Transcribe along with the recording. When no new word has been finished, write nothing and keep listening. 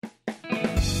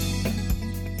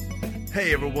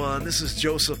Hey everyone, this is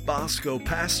Joseph Bosco,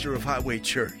 pastor of Highway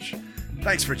Church.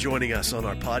 Thanks for joining us on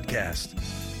our podcast.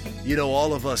 You know,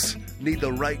 all of us need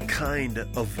the right kind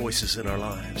of voices in our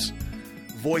lives.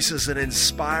 Voices that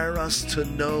inspire us to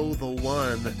know the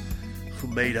one who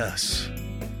made us.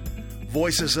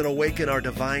 Voices that awaken our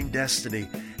divine destiny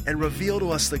and reveal to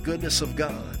us the goodness of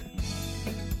God.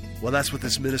 Well, that's what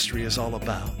this ministry is all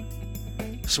about.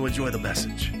 So enjoy the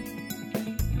message.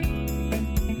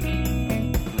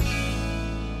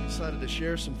 To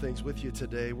share some things with you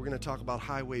today. We're going to talk about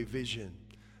Highway Vision,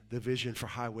 the vision for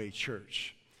Highway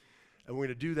Church. And we're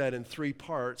going to do that in 3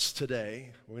 parts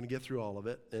today. We're going to get through all of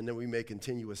it, and then we may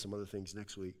continue with some other things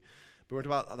next week. But we're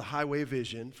going to talk about the Highway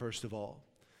Vision, first of all,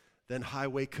 then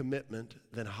Highway Commitment,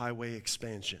 then Highway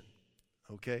Expansion.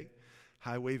 Okay?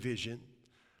 Highway Vision,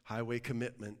 Highway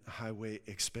Commitment, Highway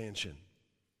Expansion.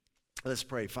 Let's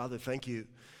pray. Father, thank you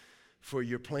for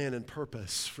your plan and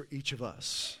purpose for each of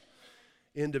us,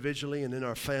 individually and in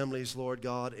our families, Lord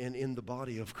God, and in the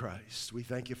body of Christ. We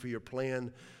thank you for your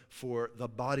plan for the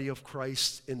body of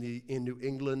Christ in New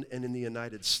England and in the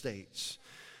United States.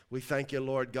 We thank you,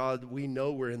 Lord God. We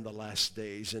know we're in the last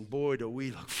days, and boy, do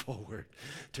we look forward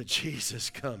to Jesus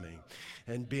coming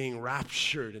and being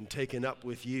raptured and taken up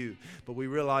with you. But we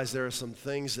realize there are some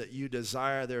things that you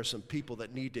desire. There are some people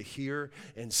that need to hear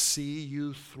and see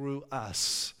you through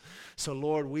us. So,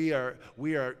 Lord, we are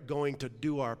going to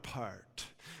do our part.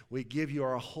 We give you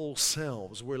our whole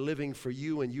selves. We're living for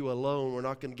you and you alone. We're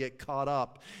not going to get caught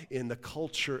up in the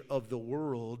culture of the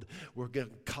world. We're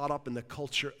getting caught up in the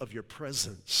culture of your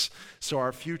presence. So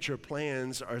our future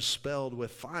plans are spelled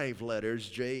with 5 letters,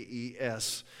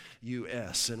 JESUS.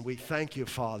 And we thank you,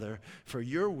 Father, for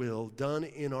your will done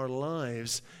in our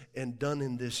lives and done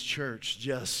in this church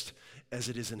just as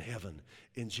it is in heaven.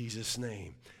 In Jesus'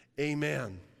 name,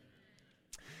 amen.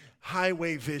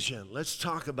 Highway Vision. Let's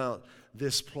talk about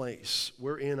this place.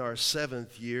 We're in our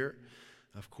 7th year.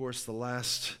 Of course, the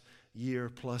last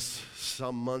year plus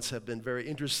some months have been very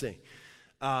interesting.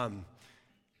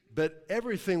 But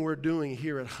everything we're doing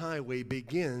here at Highway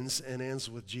begins and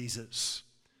ends with Jesus.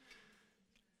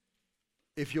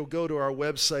 If you'll go to our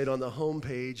website on the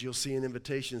homepage, you'll see an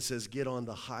invitation that says, "Get on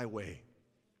the highway."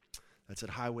 That's at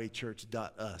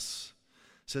highwaychurch.us.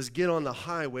 It says, "Get on the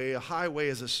highway." A highway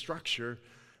is a structure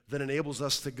that enables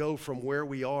us to go from where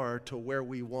we are to where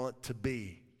we want to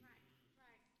be.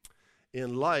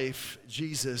 In life,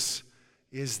 Jesus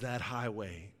is that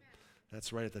highway.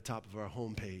 That's right at the top of our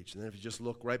homepage. And then if you just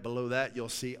look right below that, you'll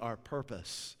see our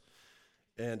purpose.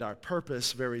 And our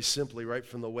purpose, very simply, right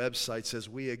from the website, says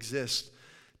we exist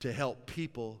to help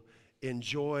people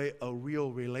enjoy a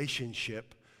real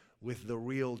relationship with the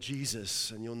real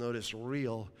Jesus. And you'll notice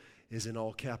real is in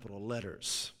all capital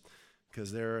letters,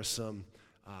 because there are some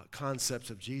concepts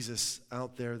of Jesus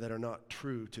out there that are not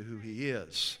true to who he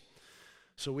is.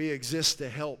 So we exist to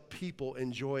help people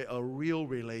enjoy a real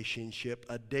relationship,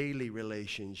 a daily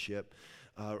relationship,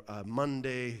 a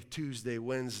Monday, Tuesday,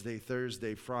 Wednesday,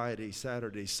 Thursday, Friday,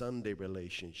 Saturday, Sunday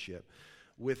relationship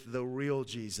with the real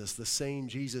Jesus, the same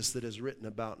Jesus that is written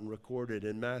about and recorded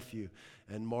in Matthew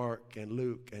and Mark and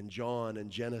Luke and John and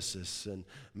Genesis and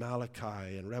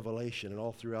Malachi and Revelation and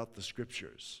all throughout the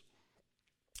scriptures.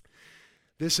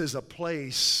 This is a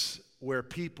place where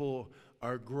people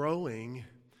are growing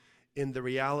in the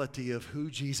reality of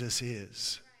who Jesus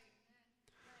is,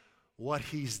 what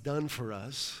he's done for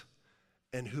us,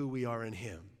 and who we are in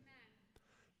him.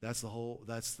 That's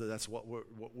what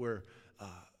we're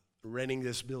renting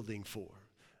this building for.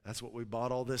 That's what we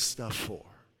bought all this stuff for,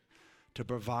 to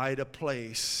provide a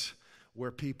place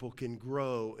where people can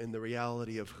grow in the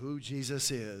reality of who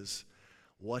Jesus is,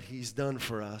 what he's done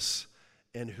for us,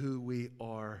 and who we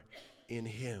are in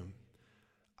him.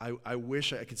 I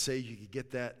wish I could say you could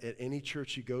get that at any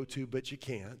church you go to, but you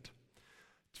can't.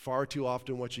 Far too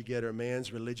often what you get are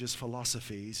man's religious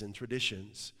philosophies and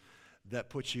traditions that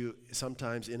put you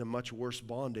sometimes in a much worse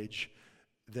bondage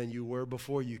than you were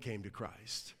before you came to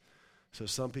Christ. So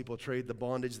some people trade the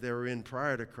bondage they were in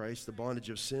prior to Christ, the bondage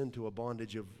of sin, to a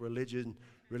bondage of religion,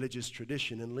 religious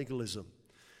tradition, and legalism.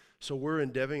 So we're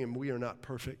endeavoring, and we are not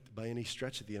perfect by any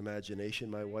stretch of the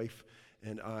imagination. My wife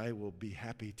and I will be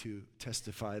happy to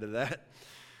testify to that.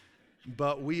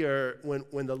 But we are,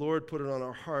 when the Lord put it on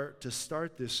our heart to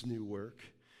start this new work,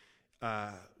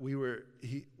 we were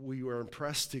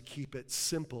impressed to keep it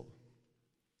simple,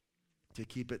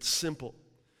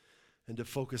 and to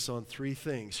focus on 3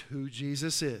 things: who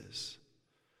Jesus is,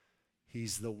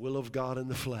 he's the will of God in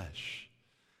the flesh,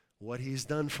 what he's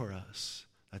done for us.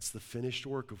 That's the finished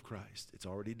work of Christ. It's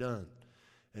already done.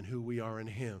 And who we are in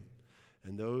him.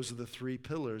 And those are the 3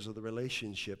 pillars of the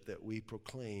relationship that we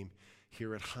proclaim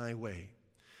here at Highway.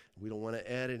 We don't want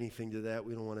to add anything to that.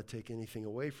 We don't want to take anything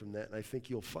away from that. And I think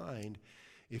you'll find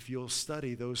if you'll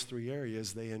study those three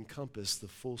areas, they encompass the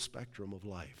full spectrum of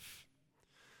life.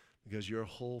 Because your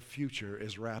whole future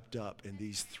is wrapped up in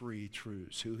these three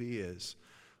truths: who he is,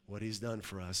 what he's done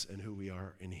for us, and who we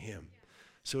are in him.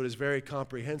 So it is very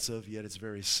comprehensive, yet it's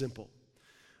very simple.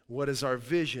 What is our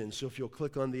vision? So if you'll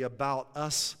click on the About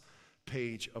Us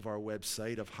page of our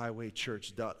website of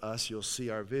highwaychurch.us, you'll see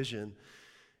our vision.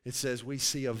 It says we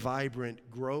see a vibrant,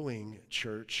 growing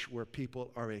church where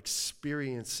people are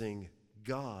experiencing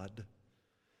God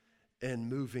and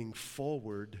moving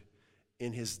forward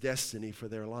in his destiny for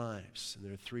their lives. And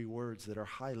there are three words that are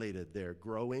highlighted there: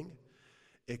 growing,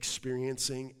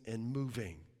 experiencing, and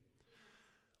moving.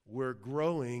 We're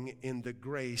growing in the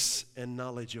grace and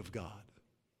knowledge of God.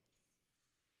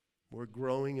 We're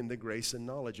growing in the grace and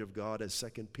knowledge of God, as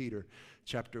 2 Peter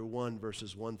chapter 1,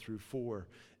 verses 1 through 4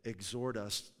 exhort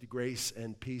us, grace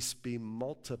and peace be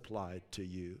multiplied to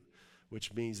you,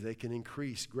 which means they can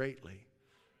increase greatly,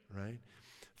 right?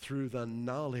 Through the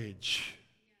knowledge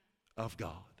of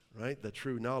God, right? The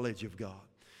true knowledge of God.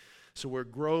 So we're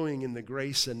growing in the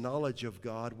grace and knowledge of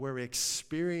God. We're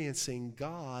experiencing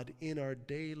God in our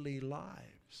daily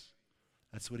lives.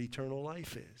 That's what eternal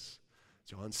life is.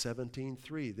 John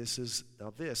 17:3. This is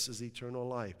eternal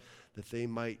life, that they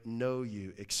might know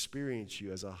you, experience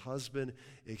you as a husband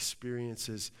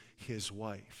experiences his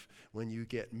wife. When you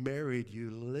get married,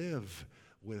 you live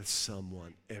with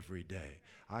someone every day.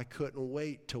 I couldn't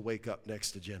wait to wake up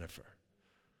next to Jennifer.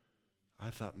 I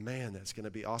thought, man, that's going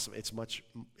to be awesome. It's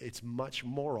much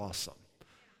more awesome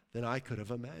than I could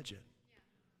have imagined.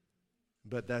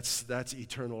 But that's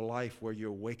eternal life, where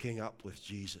you're waking up with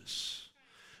Jesus.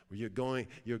 Where you're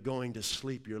going to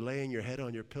sleep. You're laying your head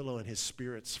on your pillow and his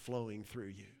Spirit's flowing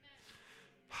through you.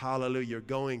 Hallelujah. You're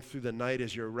going through the night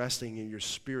as you're resting and your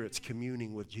spirit's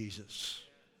communing with Jesus.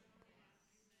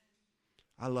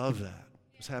 I love that.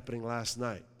 It was happening last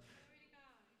night.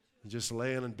 Just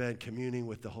laying in bed, communing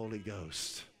with the Holy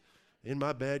Ghost. In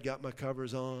my bed, got my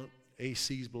covers on,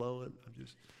 AC's blowing. I'm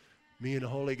just me and the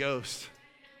Holy Ghost.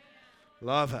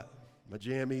 Love it. My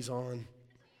jammies on.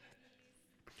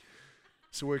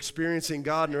 So we're experiencing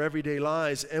God in our everyday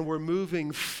lives, and we're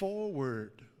moving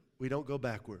forward. We don't go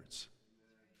backwards.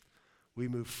 We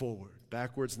move forward.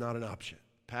 Backwards, not an option.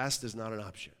 Past is not an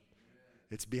option.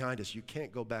 It's behind us. You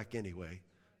can't go back anyway.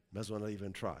 Might as well not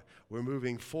even try. We're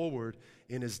moving forward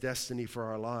in his destiny for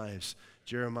our lives.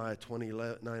 Jeremiah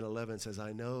 29:11 says,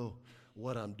 I know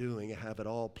what I'm doing. I have it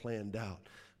all planned out.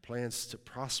 Plans to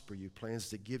prosper you. Plans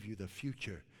to give you the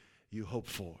future you hope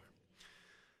for.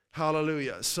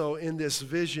 Hallelujah. So in this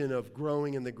vision of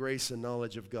growing in the grace and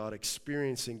knowledge of God,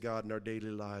 experiencing God in our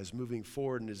daily lives, moving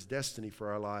forward in his destiny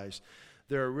for our lives,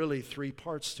 there are really three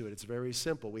parts to it. It's very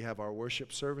simple. We have our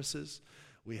worship services,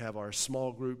 we have our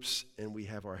small groups, and we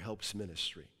have our helps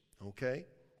ministry. Okay?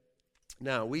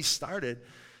 Now, we started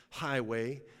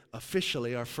Highway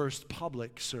officially. Our first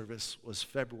public service was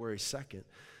February 2nd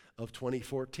of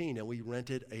 2014, and we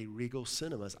rented a Regal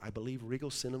Cinemas. I believe Regal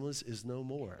Cinemas is no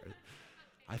more.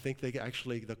 I think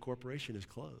the corporation is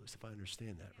closed, if I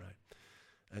understand that right.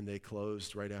 And they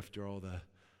closed right after all the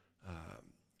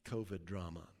COVID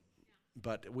drama.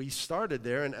 But we started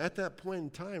there, and at that point in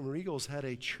time, Regal's had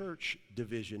a church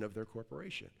division of their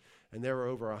corporation. And there were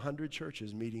over 100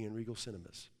 churches meeting in Regal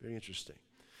Cinemas. Very interesting.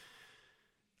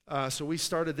 So we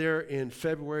started there in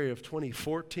February of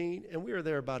 2014, and we were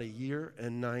there about a year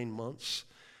and 9 months.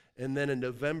 And then in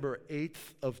November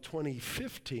 8th of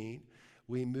 2015,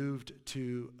 we moved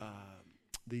to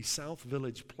the South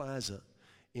Village Plaza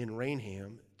in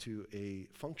Rainham to a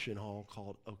function hall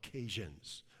called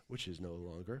Occasions, which is no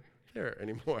longer there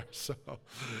anymore. So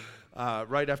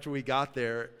right after we got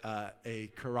there,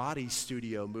 a karate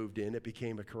studio moved in. It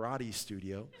became a karate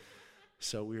studio.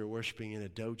 So we were worshiping in a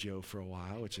dojo for a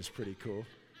while, which is pretty cool.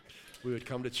 We would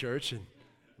come to church and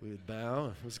we would bow.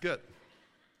 It was good.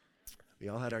 We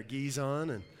all had our gis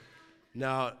on, and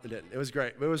no, it was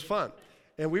great. It was fun.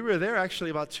 And we were there actually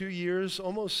about 2 years,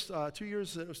 almost 2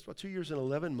 years. It was about 2 years and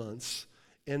 11 months.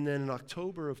 And then in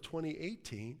October of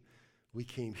 2018, we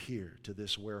came here to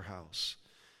this warehouse.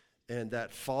 And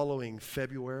that following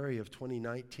February of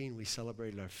 2019, we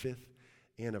celebrated our 5th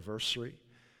anniversary.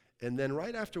 And then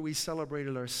right after we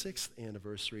celebrated our 6th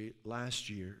anniversary last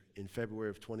year in February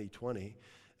of 2020,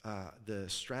 the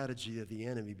strategy of the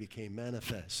enemy became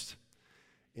manifest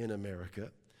in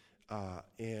America.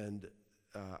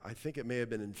 I think it may have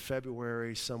been in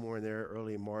February, somewhere in there,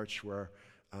 early March, where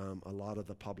a lot of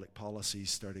the public policies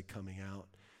started coming out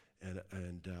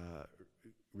and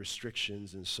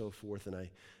restrictions and so forth. And I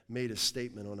made a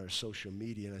statement on our social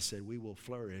media, and I said, we will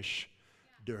flourish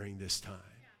during this time.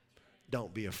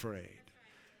 Don't be afraid.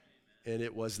 And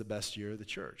it was the best year of the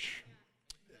church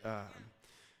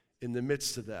in the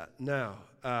midst of that. Now,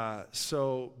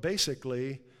 so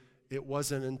basically, it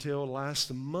wasn't until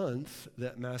last month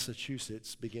that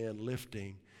Massachusetts began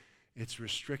lifting its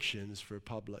restrictions for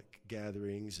public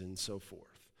gatherings and so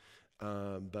forth.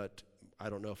 But I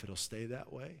don't know if it'll stay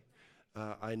that way.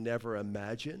 I never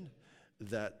imagined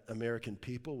that American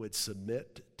people would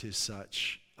submit to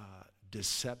such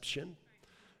deception,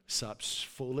 such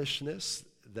foolishness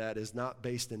that is not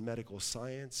based in medical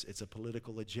science. It's a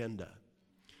political agenda.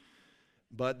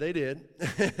 But they did,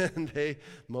 and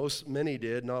many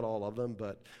did, not all of them,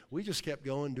 but we just kept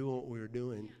going, doing what we were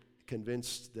doing,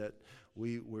 convinced that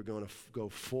we were going to go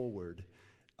forward.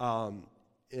 And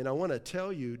I want to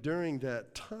tell you, during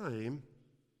that time,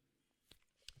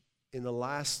 in the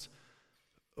last,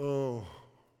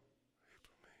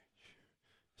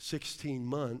 16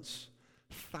 months,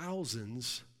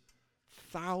 thousands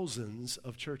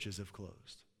of churches have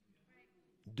closed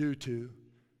due to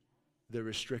the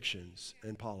restrictions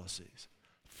and policies.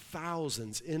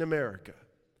 Thousands in America.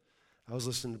 I was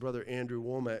listening to Brother Andrew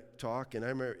Womack talk, and I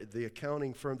remember the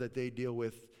accounting firm that they deal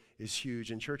with is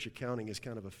huge, and church accounting is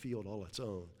kind of a field all its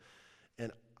own.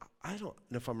 And I don't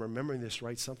know if I'm remembering this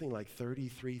right, something like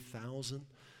 33,000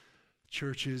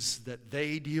 churches that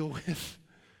they deal with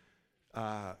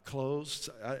closed.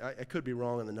 I could be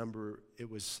wrong on the number. It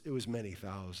was many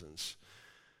thousands.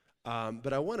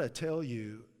 But I want to tell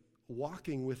you,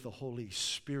 walking with the Holy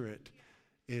Spirit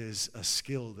is a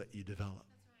skill that you develop.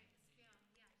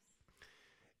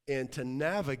 And to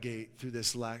navigate through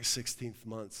this last 16th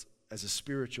month as a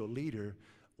spiritual leader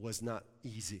was not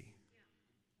easy.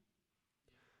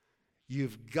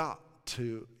 You've got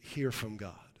to hear from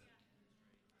God.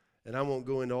 And I won't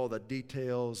go into all the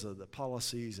details of the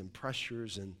policies and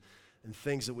pressures and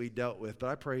things that we dealt with, but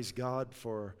I praise God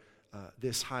for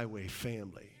this highway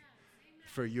family,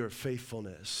 for your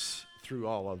faithfulness through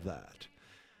all of that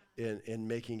in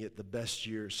making it the best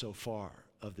year so far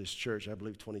of this church. I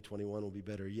believe 2021 will be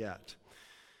better yet.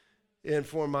 And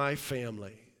for my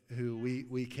family, who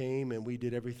we came and we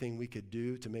did everything we could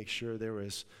do to make sure there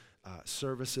was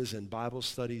services and Bible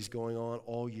studies going on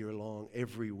all year long,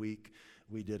 every week.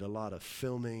 We did a lot of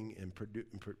filming and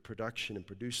production and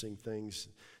producing things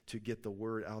to get the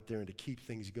word out there and to keep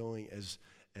things going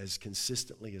as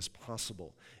consistently as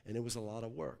possible. And it was a lot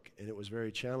of work, and it was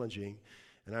very challenging.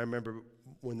 And I remember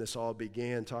when this all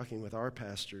began, talking with our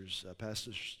pastors,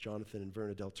 Pastors Jonathan and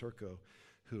Verna Del Turco,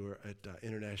 who are at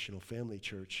International Family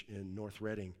Church in North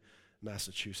Reading,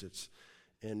 Massachusetts.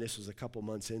 And this was a couple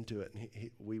months into it, and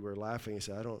we were laughing. He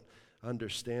said, I don't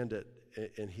understand it.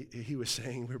 And he was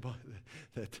saying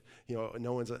that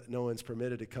no one's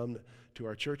permitted to come to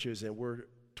our churches, and we're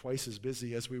twice as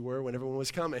busy as we were when everyone was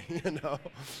coming.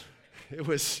 It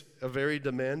was a very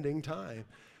demanding time,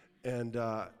 and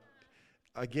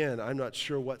again, I'm not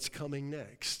sure what's coming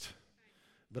next,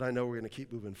 but I know we're going to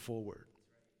keep moving forward.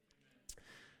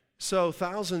 So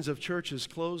thousands of churches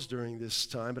closed during this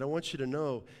time, but I want you to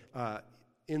know,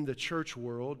 in the church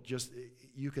world,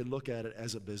 you could look at it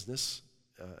as a business,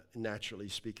 naturally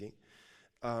speaking.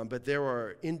 But there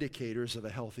are indicators of a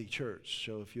healthy church.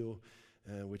 So if you'll,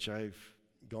 which I've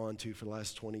gone to for the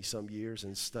last 20-some years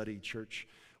and studied church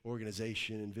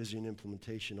organization and vision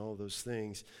implementation, all those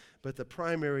things. But the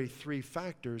primary three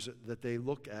factors that they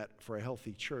look at for a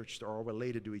healthy church are all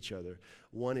related to each other.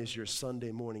 One is your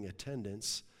Sunday morning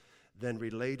attendance. Then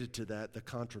related to that, the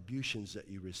contributions that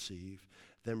you receive.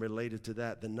 Then related to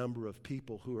that, the number of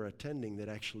people who are attending that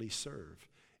actually serve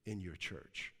in your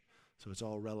church. So it's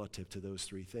all relative to those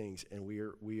three things, and we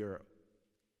are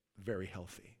very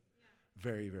healthy,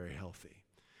 very, very healthy.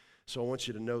 So I want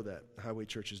you to know that Highway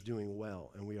Church is doing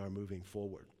well, and we are moving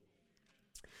forward.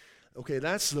 Okay,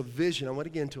 that's the vision. I want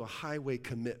to get into a highway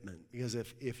commitment, because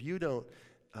if you don't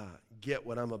get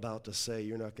what I'm about to say,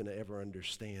 you're not going to ever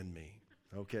understand me,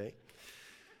 okay?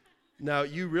 Now,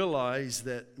 you realize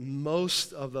that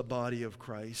most of the body of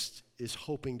Christ is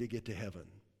hoping to get to heaven,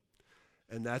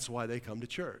 and that's why they come to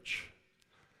church.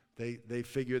 They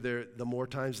figure the more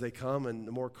times they come and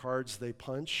the more cards they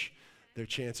punch, their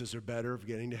chances are better of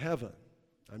getting to heaven.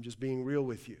 I'm just being real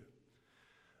with you.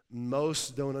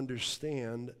 Most don't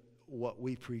understand what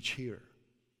we preach here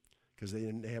because they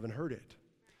haven't heard it.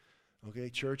 Okay,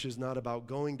 church is not about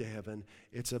going to heaven.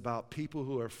 It's about people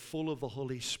who are full of the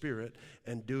Holy Spirit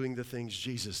and doing the things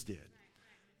Jesus did.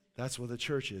 That's what the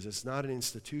church is. It's not an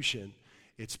institution.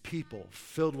 It's people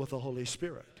filled with the Holy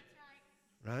Spirit.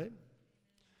 Right?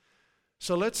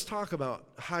 So let's talk about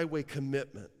highway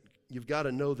commitment. You've got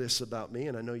to know this about me,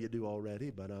 and I know you do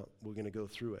already, but we're going to go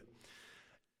through it.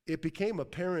 It became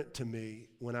apparent to me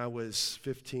when I was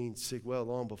 15,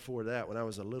 long before that, when I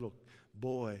was a little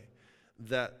boy,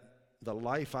 that the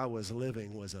life I was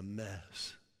living was a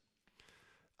mess.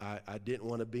 I didn't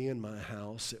want to be in my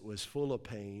house. It was full of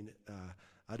pain.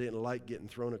 I didn't like getting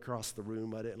thrown across the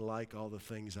room. I didn't like all the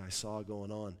things I saw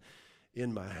going on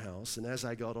in my house. And as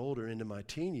I got older into my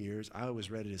teen years, I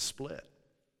was ready to split.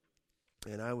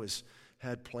 And I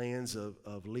had plans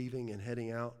of leaving and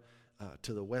heading out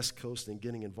to the West Coast and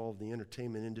getting involved in the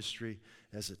entertainment industry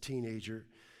as a teenager.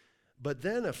 But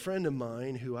then a friend of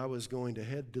mine who I was going to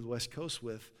head to the West Coast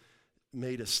with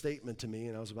made a statement to me,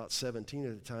 and I was about 17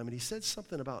 at the time, and he said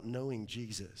something about knowing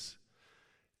Jesus.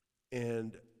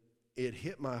 And it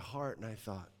hit my heart, and I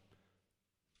thought,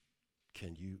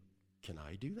 can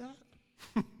I do that?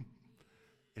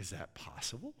 Is that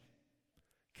possible?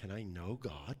 Can I know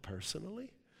God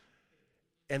personally?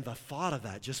 And the thought of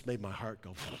that just made my heart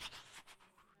go.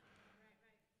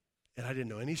 And I didn't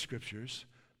know any scriptures,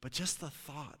 but just the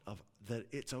thought of that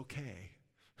it's okay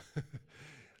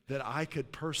that I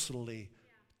could personally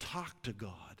talk to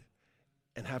God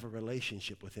and have a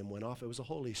relationship with him went off. It was the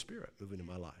Holy Spirit moving in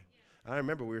my life. I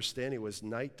remember we were standing, it was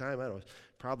nighttime, I don't know,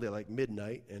 probably like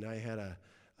midnight, and I had a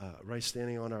right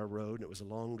standing on our road, and it was a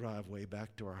long driveway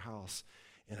back to our house,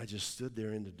 and I just stood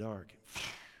there in the dark.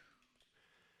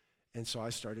 And so I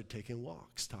started taking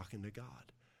walks, talking to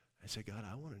God. I said, God,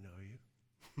 I want to know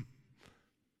you.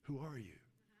 Who are you?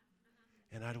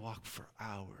 And I'd walk for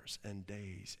hours and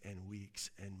days and weeks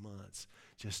and months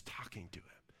just talking to him.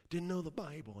 Didn't know the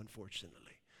Bible,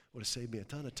 unfortunately. Would have saved me a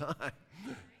ton of time.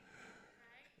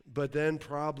 But then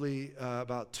probably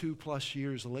about 2+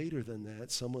 years later than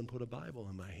that, someone put a Bible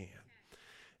in my hand.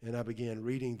 And I began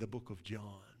reading the book of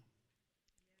John.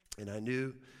 And I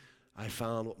knew I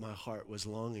found what my heart was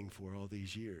longing for all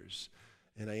these years.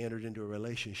 And I entered into a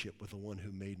relationship with the one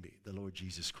who made me, the Lord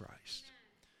Jesus Christ.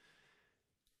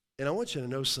 And I want you to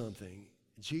know something.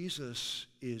 Jesus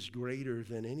is greater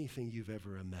than anything you've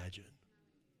ever imagined.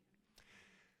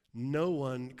 No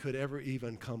one could ever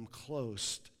even come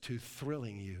close to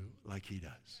thrilling you like he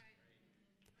does.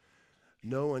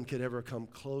 No one could ever come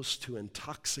close to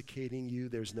intoxicating you.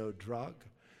 There's no drug,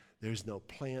 there's no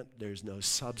plant, there's no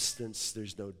substance,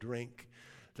 there's no drink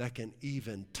that can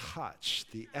even touch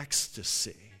the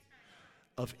ecstasy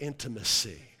of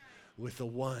intimacy with the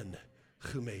one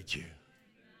who made you.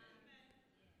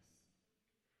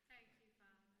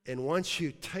 And once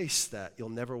you taste that, you'll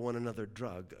never want another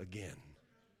drug again.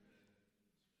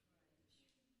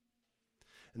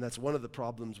 And that's one of the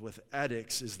problems with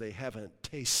addicts is they haven't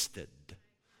tasted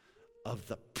of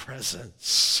the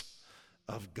presence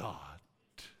of God.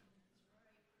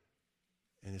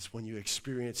 And it's when you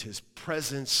experience his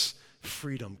presence,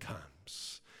 freedom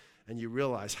comes. And you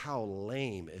realize how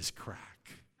lame is crack.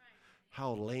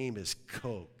 How lame is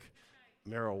coke.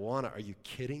 Marijuana, are you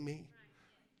kidding me?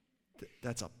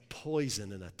 That's a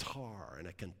poison and a tar and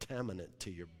a contaminant to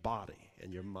your body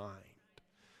and your mind.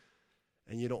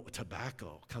 And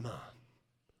tobacco, come on.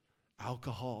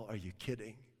 Alcohol, are you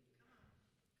kidding?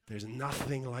 There's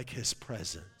nothing like his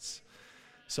presence.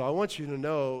 So I want you to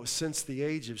know, since the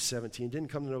age of 17, didn't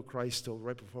come to know Christ till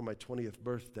right before my 20th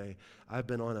birthday, I've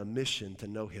been on a mission to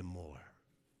know him more.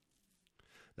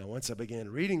 Now, once I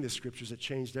began reading the scriptures, it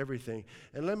changed everything.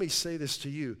 And let me say this to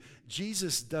you.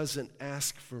 Jesus doesn't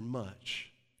ask for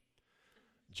much,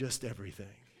 just everything.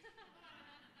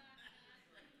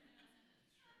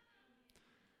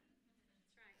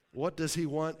 What does he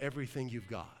want? Everything you've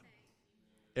got.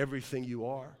 Everything you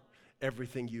are,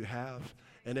 everything you have,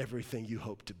 and everything you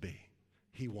hope to be.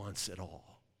 He wants it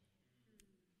all.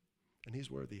 And he's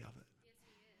worthy of it.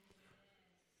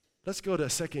 Let's go to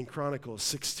 2 Chronicles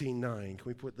 16:9. Can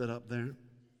we put that up there?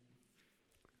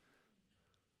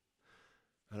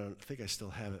 I think I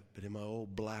still have it, but in my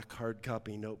old black hard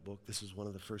copy notebook, this is one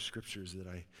of the first scriptures that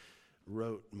I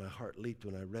wrote. My heart leaped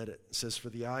when I read it. It says, "For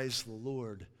the eyes of the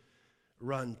Lord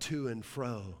run to and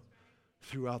fro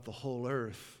throughout the whole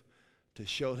earth to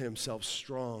show himself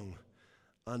strong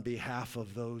on behalf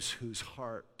of those whose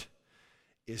heart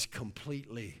is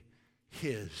completely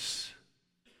his."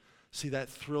 See, that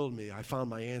thrilled me. I found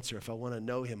my answer. If I want to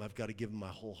know him, I've got to give him my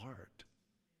whole heart.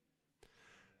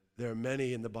 There are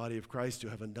many in the body of Christ who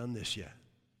haven't done this yet.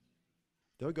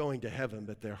 They're going to heaven,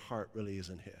 but their heart really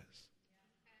isn't his.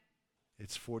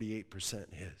 It's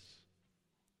 48% his.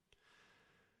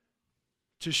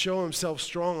 To show himself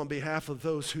strong on behalf of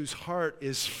those whose heart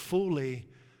is fully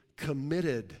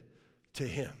committed to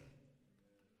him.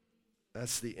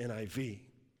 That's the NIV.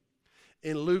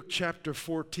 In Luke chapter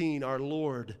 14, our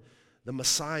Lord, the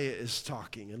Messiah, is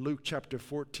talking. In Luke chapter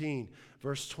 14,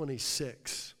 verse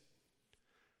 26.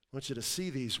 I want you to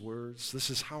see these words. This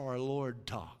is how our Lord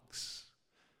talks.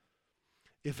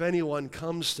 If anyone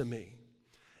comes to me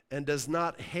and does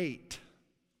not hate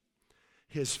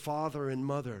his father and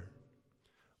mother,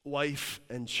 wife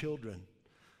and children,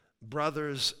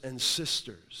 brothers and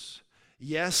sisters,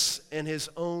 yes, and his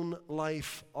own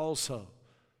life also,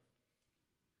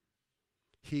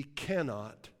 he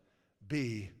cannot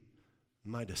be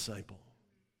my disciple.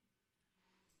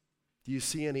 Do you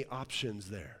see any options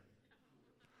there?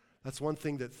 That's one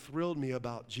thing that thrilled me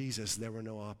about Jesus. There were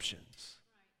no options.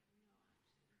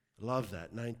 Love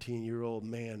that 19-year-old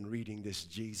man reading this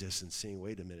Jesus and seeing,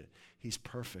 wait a minute, he's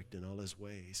perfect in all his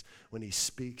ways. When he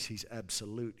speaks, he's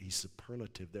absolute, he's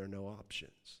superlative. There are no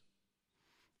options.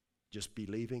 Just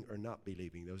believing or not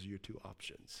believing, those are your two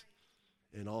options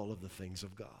in all of the things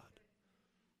of God.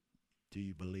 Do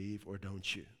you believe or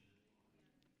don't you?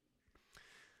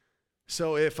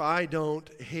 So if I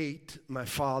don't hate my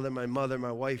father, my mother,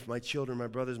 my wife, my children, my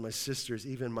brothers, my sisters,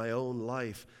 even my own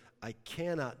life, I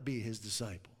cannot be his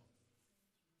disciple.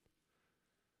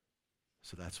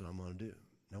 So that's what I'm going to do.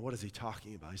 Now, what is he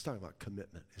talking about? He's talking about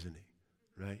commitment, isn't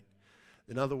he? Right?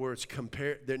 In other words,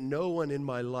 no one in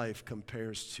my life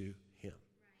compares to him.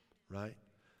 Right?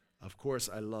 Of course,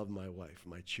 I love my wife,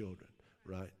 my children.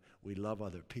 Right? We love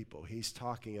other people. He's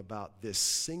talking about this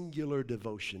singular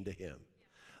devotion to him,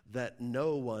 that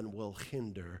no one will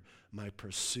hinder my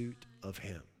pursuit of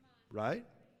him. Right?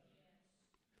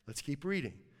 Let's keep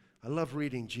reading. I love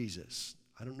reading Jesus.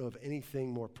 I don't know of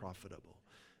anything more profitable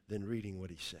than reading what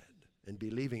he said and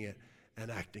believing it and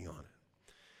acting on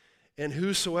it. And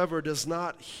whosoever does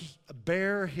not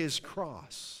bear his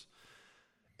cross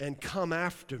and come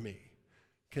after me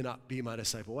cannot be my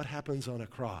disciple. What happens on a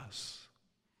cross?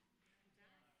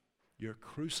 You're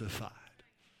crucified.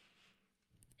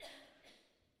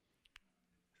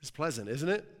 It's pleasant, isn't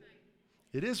it?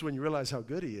 It is when you realize how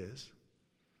good he is.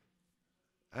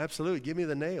 Absolutely. Give me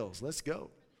the nails. Let's go.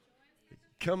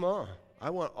 Come on. I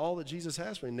want all that Jesus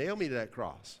has for me. Nail me to that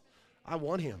cross. I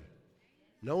want him.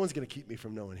 No one's going to keep me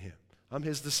from knowing him. I'm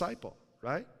his disciple,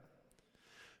 right?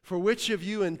 For which of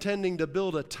you intending to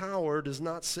build a tower does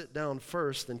not sit down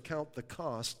first and count the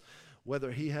cost,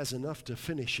 whether he has enough to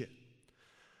finish it?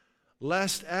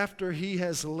 Lest after he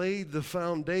has laid the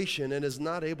foundation and is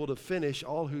not able to finish,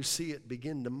 all who see it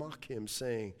begin to mock him,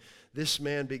 saying, this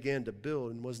man began to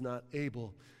build and was not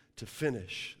able to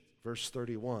finish. Verse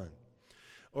 31.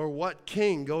 Or what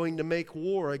king going to make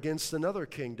war against another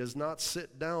king does not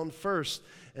sit down first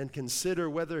and consider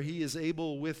whether he is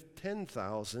able with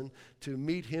 10,000 to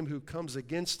meet him who comes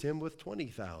against him with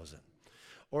 20,000?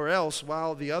 Or else,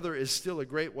 while the other is still a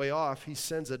great way off, he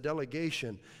sends a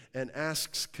delegation and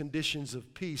asks conditions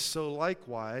of peace. So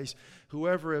likewise,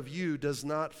 whoever of you does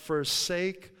not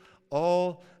forsake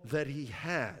all that he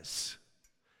has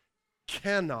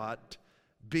cannot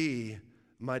be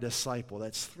my disciple.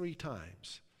 That's 3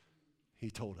 times he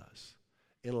told us.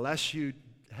 Unless you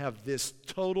have this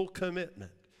total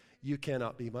commitment, you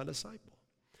cannot be my disciple.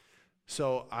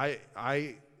 So I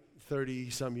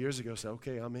 30-some years ago said,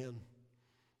 okay, I'm in.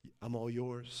 I'm all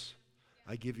yours.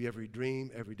 I give you every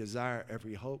dream, every desire,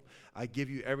 every hope. I give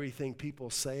you everything people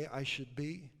say I should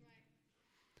be.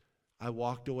 I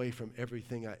walked away from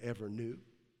everything I ever knew.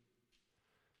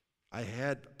 I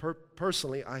had,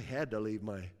 personally, I had to leave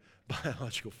my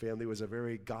biological family. It was a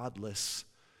very godless,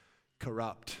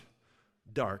 corrupt,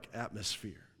 dark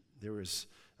atmosphere.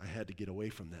 I had to get away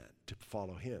from that to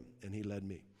follow him, and he led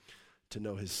me to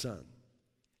know his son.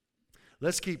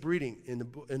 Let's keep reading in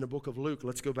the book of Luke.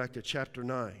 Let's go back to chapter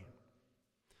 9.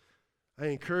 I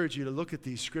encourage you to look at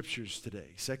these scriptures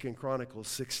today. 2 Chronicles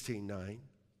 16:9,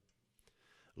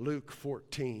 Luke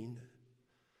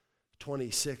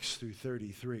 14:26 through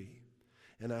 33.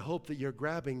 And I hope that you're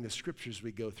grabbing the scriptures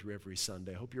we go through every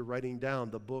Sunday. I hope you're writing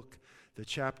down the book, the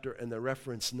chapter, and the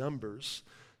reference numbers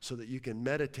so that you can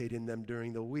meditate in them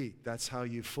during the week. That's how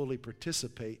you fully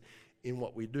participate in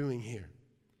what we're doing here.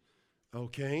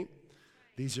 Okay?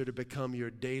 These are to become your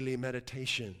daily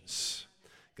meditations.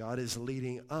 God is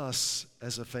leading us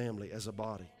as a family, as a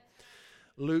body.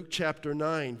 Luke chapter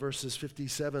 9, verses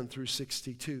 57 through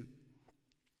 62.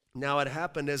 Now it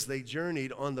happened as they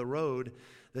journeyed on the road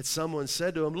that someone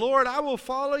said to him, Lord, I will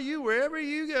follow you wherever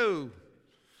you go.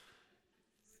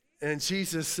 And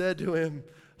Jesus said to him,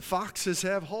 foxes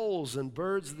have holes and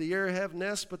birds of the air have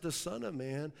nests, but the Son of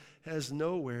Man has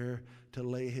nowhere to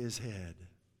lay his head.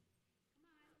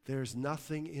 There's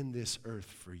nothing in this earth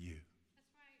for you.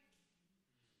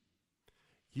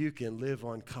 You can live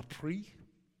on Capri.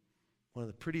 One of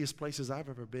the prettiest places I've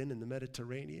ever been in the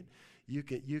Mediterranean. You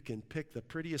can pick the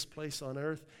prettiest place on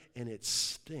earth, and it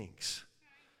stinks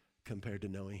compared to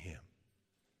knowing him.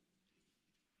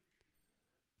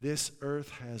 This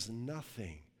earth has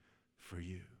nothing for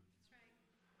you.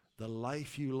 The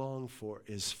life you long for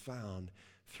is found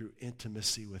through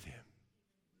intimacy with him.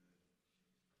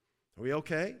 Are we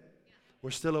okay?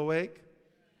 We're still awake?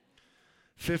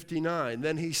 59,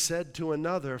 then he said to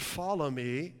another, follow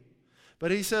me.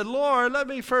 But he said, Lord, let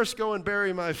me first go and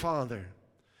bury my father.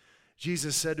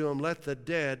 Jesus said to him, let the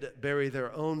dead bury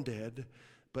their own dead,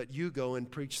 but you go and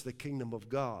preach the kingdom of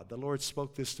God. The Lord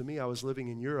spoke this to me. I was living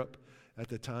in Europe at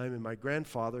the time, and my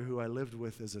grandfather, who I lived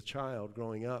with as a child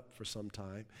growing up for some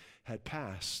time, had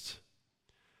passed.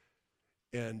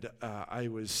 And I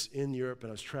was in Europe, and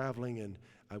I was traveling, and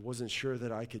I wasn't sure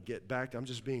that I could get back. I'm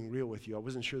just being real with you. I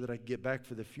wasn't sure that I could get back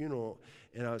for the funeral,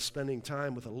 and I was spending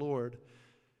time with the Lord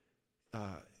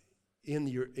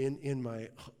in my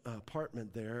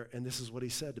apartment there, and this is what he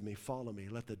said to me, follow me,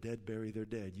 let the dead bury their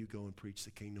dead. You go and preach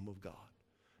the kingdom of God.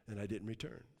 And I didn't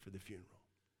return for the funeral.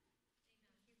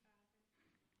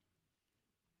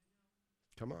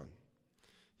 Come on.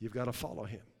 You've got to follow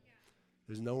him.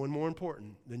 There's no one more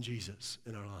important than Jesus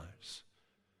in our lives.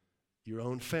 Your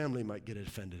own family might get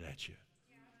offended at you.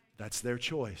 That's their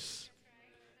choice.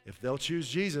 If they'll choose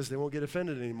Jesus, they won't get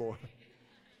offended anymore.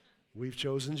 We've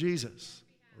chosen Jesus,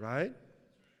 right?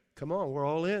 Come on, we're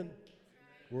all in.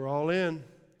 We're all in.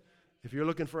 If you're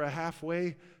looking for a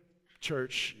halfway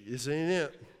church, this ain't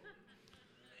it.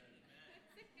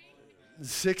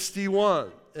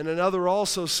 61. And another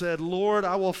also said, Lord,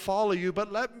 I will follow you,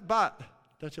 but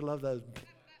don't you love those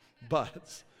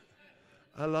buts?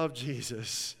 I love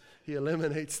Jesus. He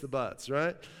eliminates the buts,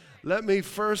 right? Let me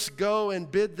first go and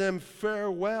bid them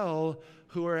farewell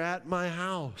who are at my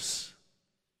house.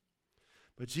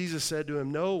 But Jesus said to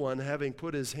him, no one, having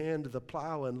put his hand to the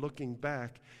plow and looking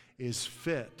back, is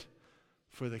fit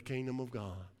for the kingdom of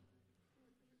God.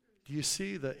 Do you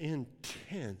see the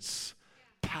intense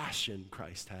passion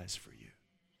Christ has for you?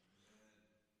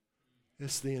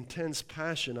 It's the intense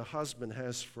passion a husband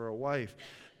has for a wife.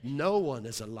 No one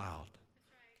is allowed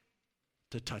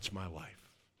to touch my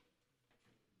wife.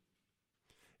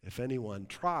 If anyone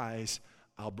tries,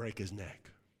 I'll break his neck.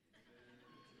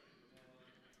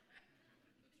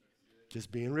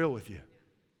 Just being real with you.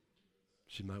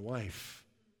 She's my wife.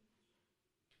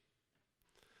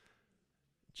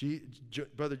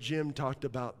 Brother Jim talked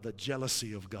about the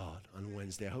jealousy of God on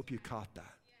Wednesday. I hope you caught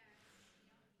that.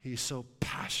 He's so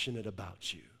passionate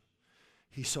about you.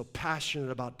 He's so passionate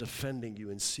about defending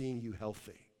you and seeing you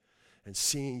healthy and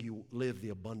seeing you live the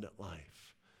abundant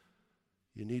life.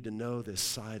 You need to know this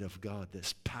side of God,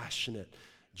 this passionate,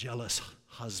 jealous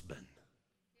husband.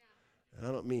 And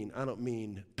I don't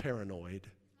mean paranoid.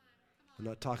 I'm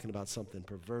not talking about something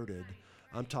perverted.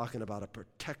 I'm talking about a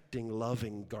protecting,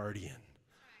 loving guardian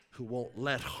who won't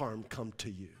let harm come to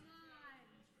you.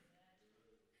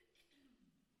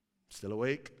 Still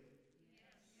awake?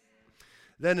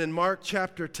 Then in Mark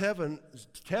chapter 10,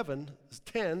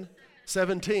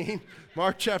 17,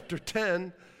 Mark chapter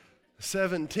 10,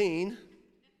 17,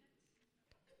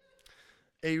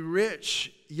 a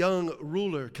rich young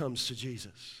ruler comes to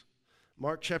Jesus.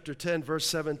 Mark chapter 10, verse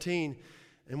 17,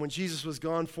 and when Jesus was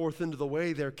gone forth into the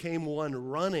way, there came one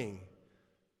running.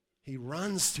 He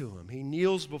runs to him. He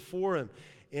kneels before him,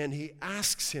 and he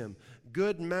asks him,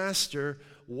 good master,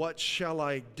 what shall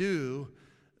I do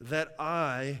that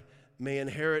I may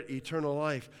inherit eternal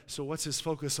life? So what's his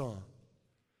focus on?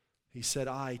 He said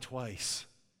I twice.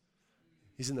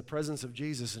 He's in the presence of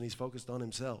Jesus, and he's focused on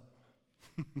himself.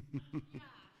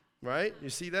 Right? You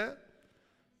see that?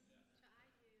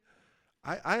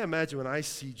 I imagine when I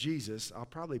see Jesus, I'll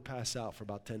probably pass out for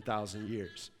about 10,000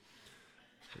 years.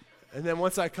 And then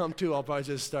once I come to, I'll probably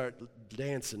just start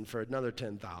dancing for another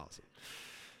 10,000.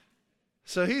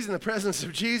 So he's in the presence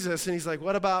of Jesus, and he's like,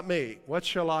 what about me? What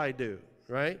shall I do,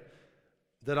 right?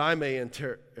 That I may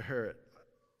inherit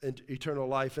eternal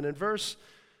life. And in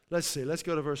let's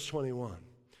go to verse 21.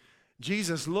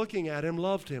 Jesus, looking at him,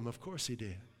 loved him. Of course he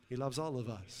did. He loves all of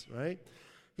us, right?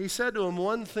 He said to him,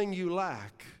 one thing you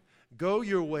lack. Go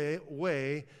your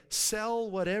way, sell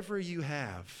whatever you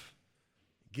have,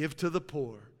 give to the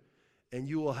poor, and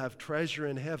you will have treasure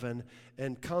in heaven,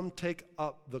 and come take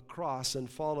up the cross and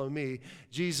follow me.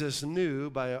 Jesus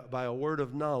knew by a word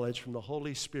of knowledge from the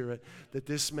Holy Spirit that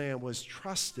this man was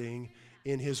trusting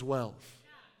in his wealth.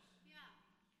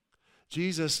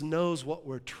 Jesus knows what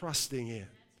we're trusting in.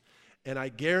 And I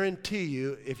guarantee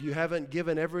you, if you haven't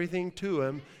given everything to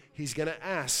him, he's going to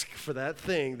ask for that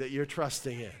thing that you're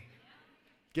trusting in.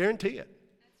 Guarantee it.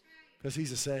 Because he's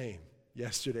the same.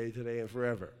 yesterday, today, and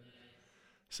forever.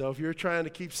 So if you're trying to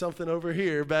keep something over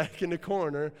here back in the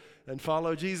corner and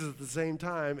follow Jesus at the same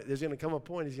time, there's going to come a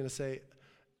point he's going to say,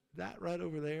 that right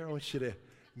over there, I want you to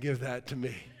give that to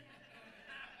me.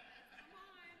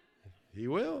 He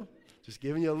will. Just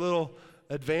giving you a little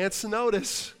advance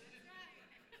notice.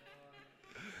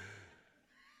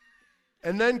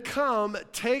 And then come,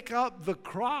 take up the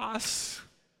cross,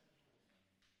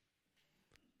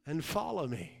 and follow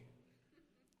me.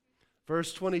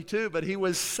 Verse 22, but he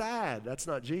was sad. That's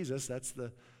not Jesus. That's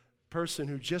the person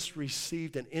who just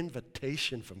received an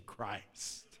invitation from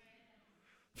Christ.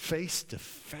 Face to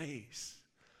face.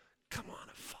 Come on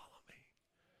and follow me.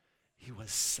 He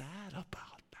was sad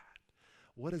about that.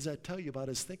 What does that tell you about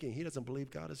his thinking? He doesn't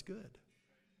believe God is good.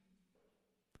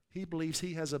 He believes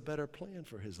he has a better plan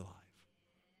for his life.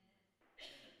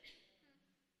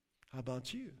 How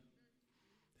about you?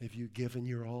 Have you given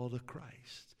your all to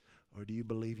Christ? Or do you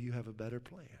believe you have a better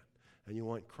plan? And you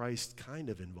want Christ kind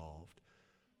of involved,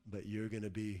 but you're going to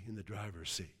be in the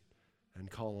driver's seat and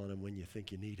call on him when you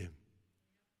think you need him.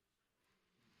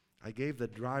 I gave the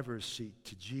driver's seat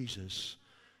to Jesus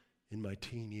in my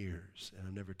teen years, and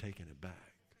I've never taken it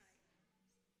back.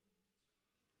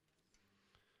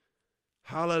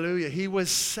 Hallelujah. He was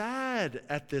sad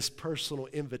at this personal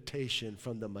invitation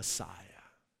from the Messiah.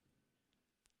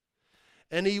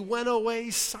 And he went away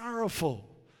sorrowful.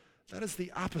 That is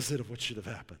the opposite of what should have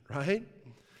happened, right?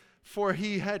 For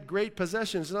he had great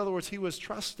possessions. In other words, he was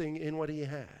trusting in what he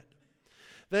had.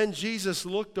 Then Jesus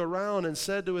looked around and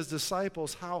said to his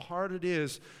disciples, how hard it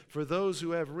is for those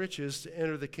who have riches to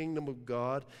enter the kingdom of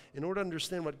God. In order to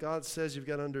understand what God says, you've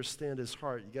got to understand his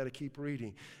heart. You've got to keep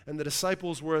reading. And the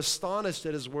disciples were astonished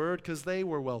at his word because they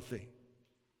were wealthy.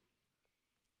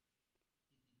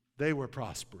 They were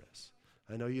prosperous.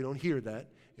 I know you don't hear that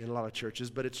in a lot of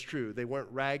churches, but it's true. They weren't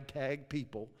ragtag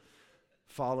people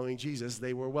following Jesus.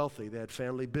 They were wealthy. They had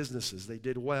family businesses. They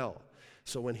did well.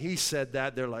 So when he said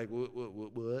that, they're like,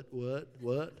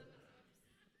 what?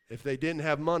 If they didn't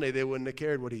have money, they wouldn't have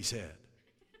cared what he said.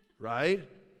 Right?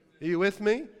 Are you with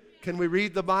me? Can we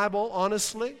read the Bible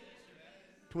honestly?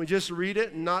 Can we just read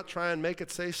it and not try and make it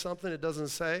say something it doesn't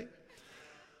say?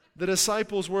 The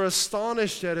disciples were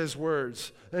astonished at his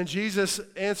words. And Jesus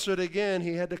answered again.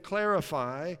 He had to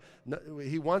clarify.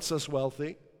 He wants us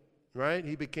wealthy, right?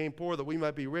 He became poor that we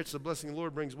might be rich. The blessing of the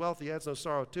Lord brings wealth. He adds no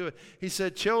sorrow to it. He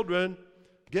said, children,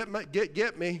 get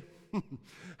me.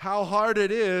 How hard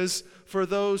it is for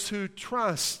those who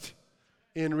trust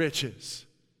in riches.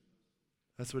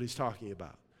 That's what he's talking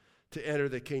about. To enter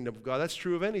the kingdom of God. That's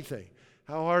true of anything.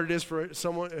 How hard it is for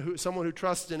someone who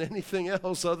trusts in anything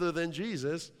else other than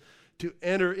Jesus to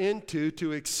enter into,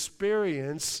 to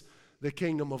experience the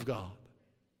kingdom of God.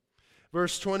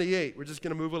 Verse 28, we're just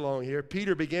going to move along here.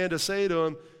 Peter began to say to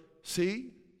him, see,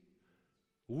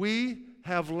 we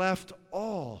have left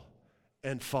all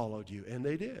and followed you. And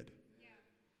they did. Yeah.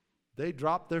 They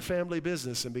dropped their family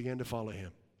business and began to follow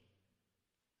him.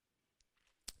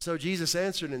 So Jesus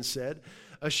answered and said,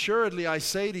 assuredly I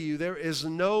say to you, there is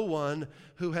no one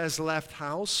who has left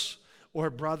house or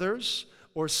brothers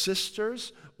or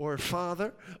sisters or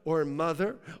father or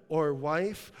mother or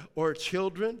wife or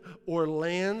children or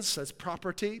lands, that's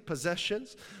property,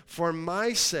 possessions, for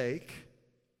my sake,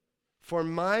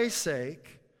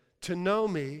 to know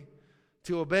me,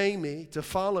 to obey me, to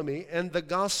follow me, and the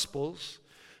Gospels,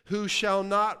 who shall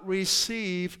not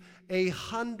receive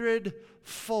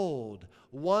 100-fold,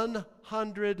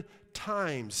 100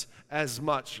 times as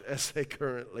much as they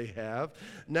currently have.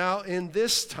 Now in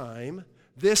this time,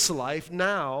 this life,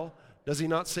 now, does he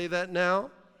not say that now?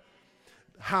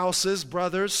 Houses,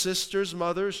 brothers, sisters,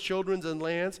 mothers, children, and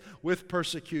lands with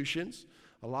persecutions.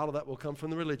 A lot of that will come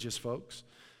from the religious folks.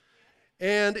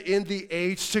 And in the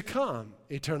age to come,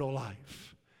 eternal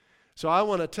life. So I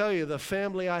want to tell you, the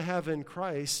family I have in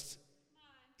Christ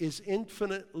is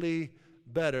infinitely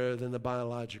better than the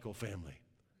biological family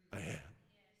I have.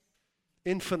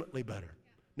 Infinitely better.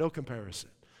 No comparison.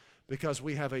 Because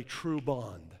we have a true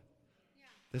bond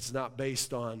that's not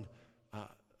based on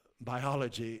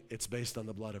biology, it's based on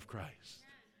the blood of Christ.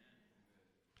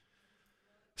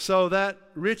 So that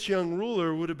rich young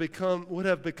ruler would have become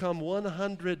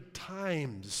 100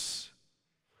 times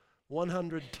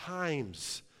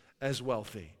as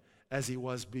wealthy as he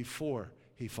was before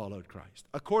he followed Christ.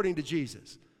 According to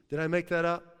Jesus. Did I make that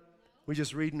up? We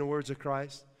just reading the words of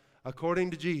Christ?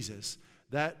 According to Jesus,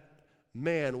 that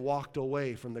man walked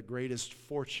away from the greatest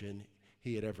fortune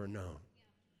he had ever known.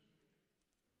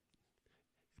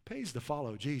 It pays to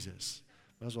follow Jesus.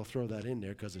 Might as well throw that in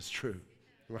there because it's true,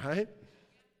 right?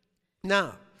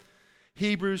 Now,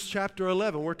 Hebrews chapter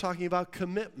 11, we're talking about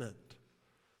commitment.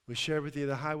 We shared with you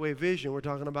the highway vision. We're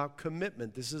talking about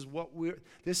commitment. This is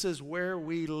where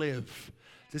we live.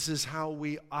 This is how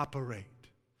we operate.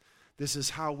 This is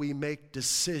how we make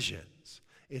decisions.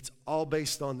 It's all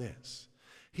based on this.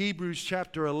 Hebrews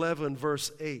chapter 11,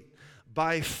 verse 8.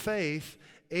 By faith,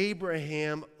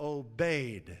 Abraham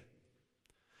obeyed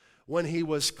when he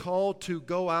was called to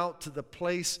go out to the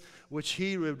place which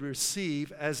he would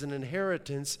receive as an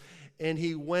inheritance, and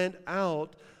he went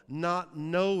out not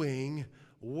knowing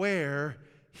where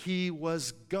he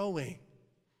was going.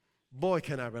 Boy,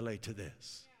 can I relate to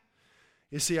this.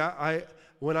 You see,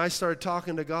 when I started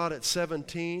talking to God at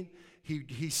 17,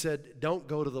 he said, don't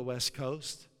go to the West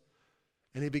Coast.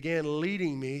 And he began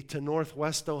leading me to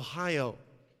Northwest Ohio.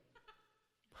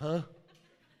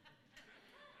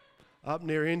 Up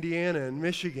near Indiana and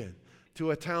Michigan,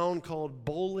 to a town called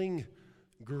Bowling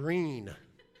Green.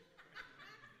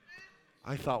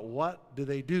 I thought, what do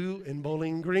they do in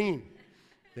Bowling Green?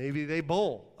 Maybe they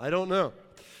bowl. I don't know.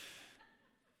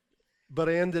 But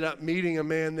I ended up meeting a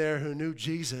man there who knew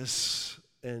Jesus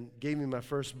and gave me my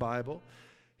first Bible.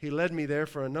 He led me there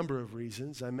for a number of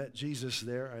reasons. I met Jesus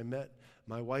there. I met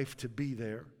my wife-to-be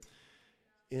there.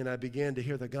 And I began to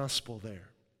hear the gospel there.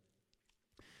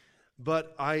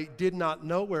 But I did not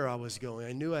know where I was going.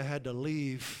 I knew I had to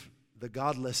leave the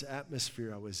godless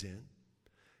atmosphere I was in.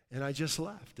 And I just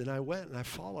left, and I went, and I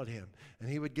followed him. And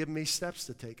he would give me steps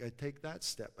to take. I'd take that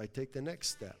step. I'd take the next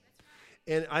step.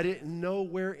 And I didn't know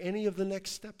where any of the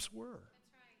next steps were.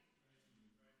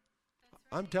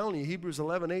 I'm telling you, Hebrews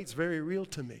 11:8 is very real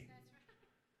to me.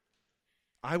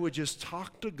 I would just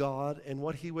talk to God and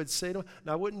what he would say to me.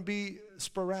 Now, I wouldn't be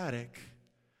sporadic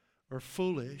or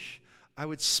foolish. I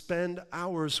would spend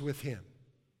hours with him.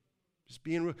 Just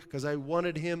being, because I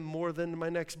wanted him more than my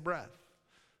next breath.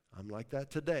 I'm like that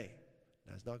today.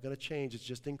 That's not going to change. It's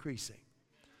just increasing.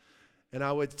 And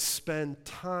I would spend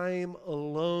time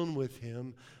alone with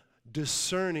him,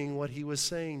 discerning what he was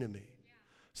saying to me.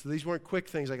 So these weren't quick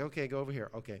things like, okay, go over here.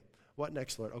 Okay, what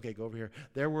next, Lord? Okay, go over here.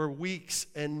 There were weeks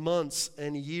and months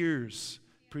and years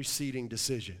preceding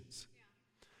decisions.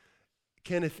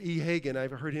 Kenneth E. Hagin,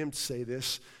 I've heard him say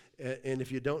this, and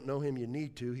if you don't know him, you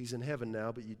need to. He's in heaven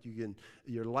now, but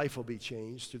your life will be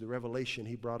changed through the revelation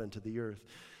he brought into the earth.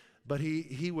 But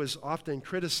he was often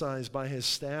criticized by his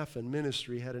staff and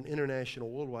ministry, had an international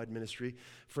worldwide ministry,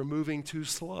 for moving too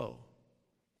slow.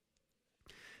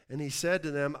 And he said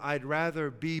to them, I'd rather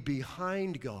be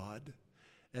behind God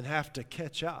and have to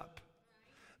catch up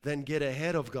than get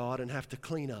ahead of God and have to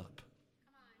clean up.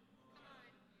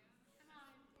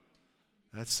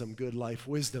 That's some good life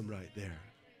wisdom right there.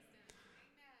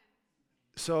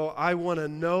 So I want to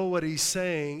know what he's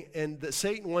saying, and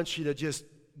Satan wants you to just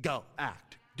go,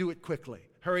 act, do it quickly,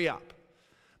 hurry up.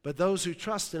 But those who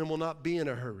trust in him will not be in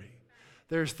a hurry.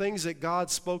 There's things that God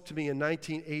spoke to me in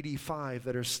 1985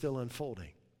 that are still unfolding.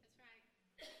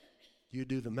 You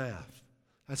do the math.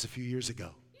 That's a few years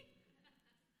ago.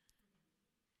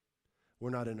 We're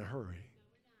not in a hurry.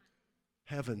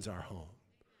 Heaven's our home.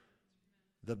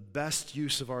 The best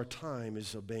use of our time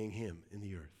is obeying him in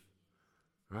the earth.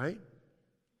 Right?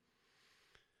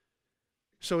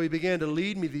 So he began to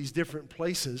lead me these different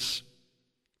places.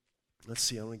 Let's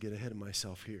see, I want to get ahead of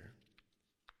myself here.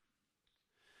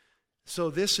 So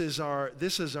this is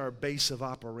our base of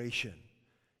operation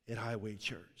at Highway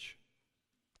Church.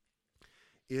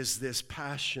 Is this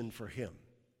passion for him.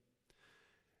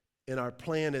 And our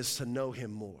plan is to know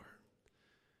him more.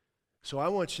 So I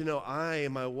want you to know, I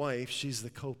and my wife, she's the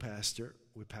co-pastor.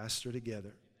 We pastor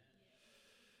together.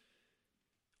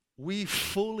 We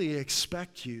fully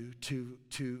expect you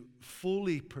to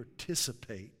fully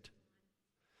participate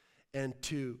and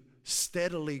to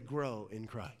steadily grow in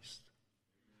Christ.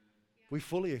 We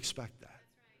fully expect that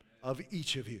of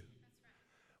each of you.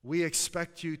 We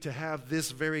expect you to have this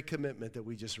very commitment that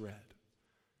we just read.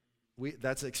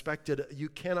 That's expected. You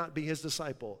cannot be his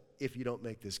disciple if you don't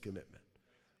make this commitment.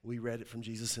 We read it from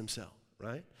Jesus himself,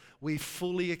 right? We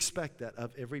fully expect that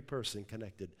of every person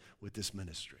connected with this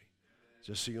ministry.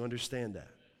 Just so you understand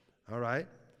that. All right?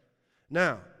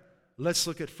 Now, let's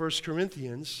look at 1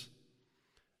 Corinthians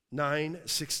 9,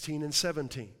 16, and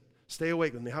 17. Stay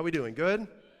awake with me. How are we doing? Good?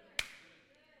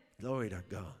 Glory to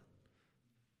God.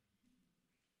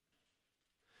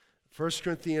 1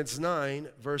 Corinthians 9,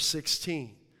 verse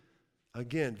 16.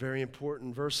 Again, very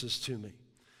important verses to me.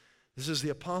 This is the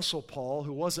Apostle Paul,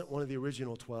 who wasn't one of the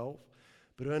original 12,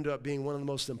 but who ended up being one of the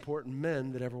most important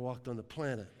men that ever walked on the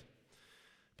planet,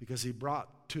 because he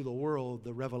brought to the world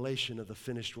the revelation of the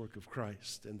finished work of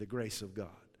Christ and the grace of God.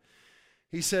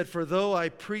 He said, "For though I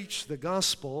preach the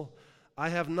gospel, I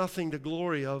have nothing to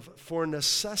glory of, for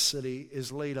necessity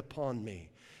is laid upon me.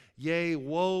 Yea,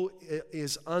 woe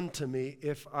is unto me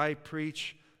if I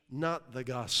preach not the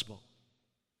gospel.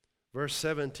 Verse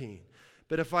 17,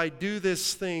 but if I do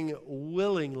this thing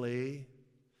willingly,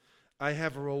 I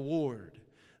have a reward.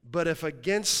 But if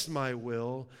against my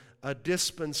will, a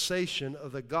dispensation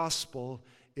of the gospel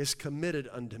is committed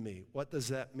unto me. What does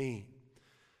that mean?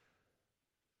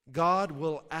 God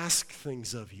will ask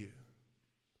things of you,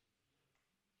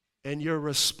 and your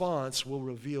response will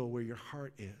reveal where your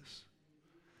heart is.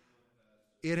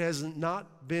 It has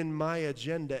not been my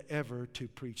agenda ever to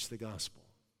preach the gospel.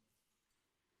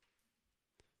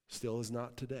 Still is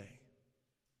not today.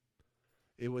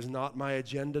 It was not my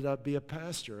agenda to be a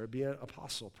pastor or be an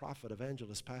apostle, prophet,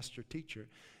 evangelist, pastor, teacher.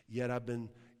 Yet I've been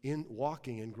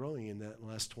walking and growing in that in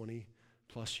the last 20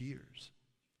 plus years.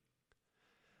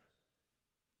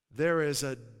 There is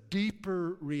a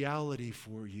deeper reality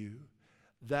for you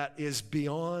that is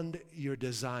beyond your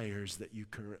desires that you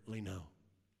currently know.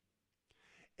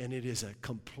 And it is a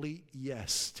complete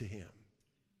yes to Him.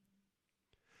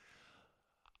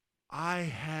 I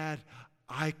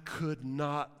could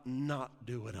not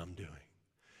do what I'm doing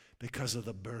because of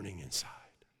the burning inside.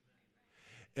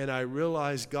 And I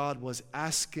realized God was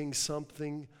asking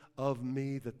something of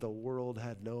me that the world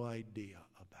had no idea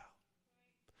about.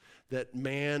 That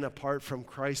man, apart from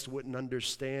Christ, wouldn't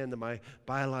understand, that my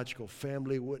biological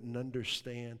family wouldn't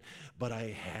understand, but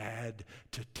I had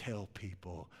to tell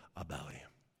people about Him.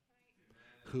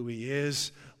 Who He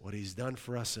is, what He's done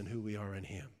for us, and who we are in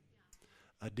Him.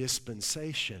 A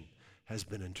dispensation has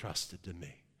been entrusted to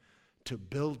me to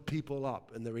build people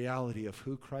up in the reality of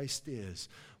who Christ is,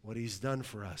 what He's done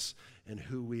for us, and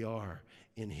who we are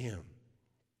in Him.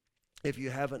 If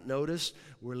you haven't noticed,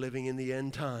 we're living in the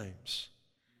end times.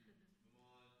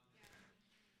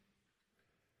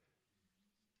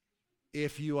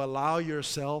 If you allow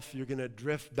yourself, you're going to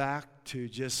drift back to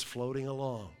just floating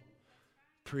along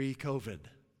pre-COVID.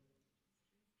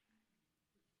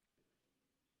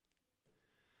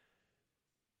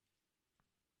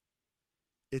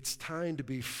 It's time to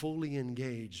be fully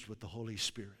engaged with the Holy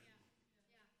Spirit.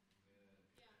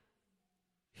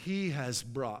 He has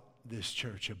brought this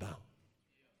church about.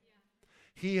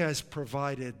 He has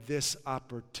provided this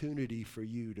opportunity for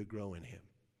you to grow in Him.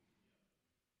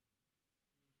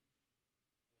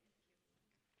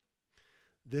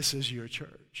 This is your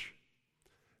church.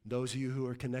 Those of you who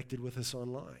are connected with us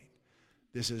online,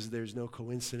 there's no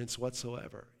coincidence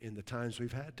whatsoever in the times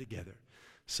we've had together.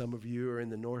 Some of you are in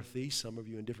the Northeast, some of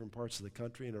you in different parts of the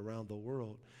country and around the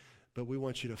world. But we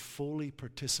want you to fully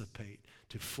participate,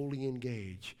 to fully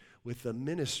engage with the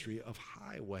ministry of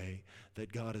Highway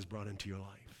that God has brought into your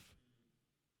life.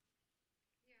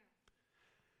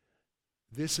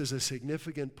 This is a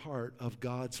significant part of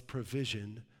God's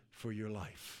provision for your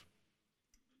life.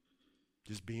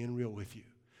 Just being real with you.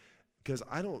 Because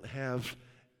I don't have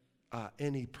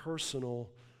any personal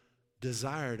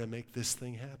desire to make this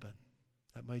thing happen.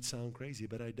 That might sound crazy,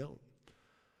 but I don't.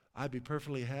 I'd be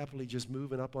perfectly happily just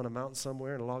moving up on a mountain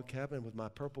somewhere in a log cabin with my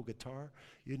purple guitar.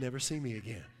 You'd never see me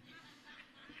again.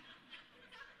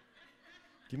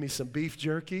 Give me some beef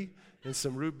jerky and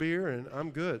some root beer, and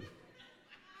I'm good.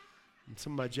 And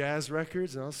some of my jazz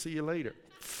records, and I'll see you later.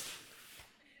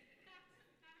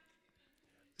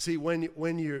 See,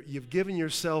 when you've given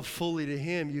yourself fully to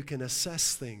Him, you can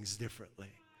assess things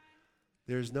differently.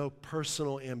 There's no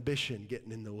personal ambition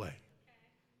getting in the way.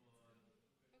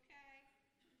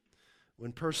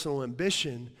 When personal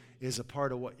ambition is a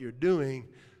part of what you're doing,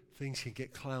 things can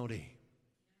get cloudy.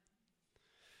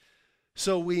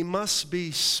 So we must be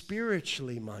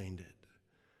spiritually minded.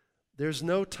 There's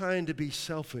no time to be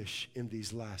selfish in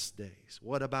these last days.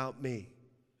 What about me?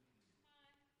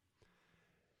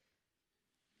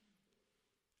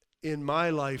 In my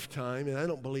lifetime, and I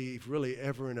don't believe really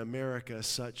ever in America,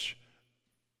 such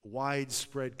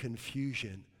widespread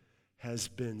confusion has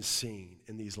been seen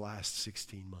in these last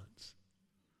 16 months.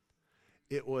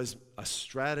 It was a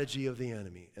strategy of the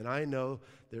enemy. And I know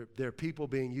there are people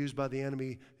being used by the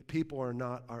enemy. People are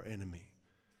not our enemy.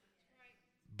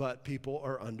 But people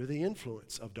are under the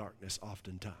influence of darkness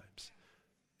oftentimes.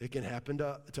 It can happen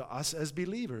to us as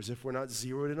believers if we're not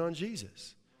zeroed in on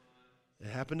Jesus. It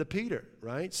happened to Peter,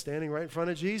 right? Standing right in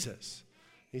front of Jesus.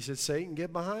 He said, Satan,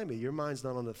 get behind me. Your mind's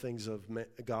not on the things of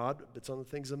God, it's on the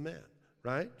things of men,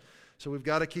 right? So we've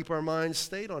got to keep our minds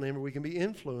stayed on Him, or we can be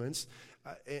influenced.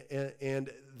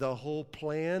 And the whole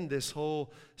plan, this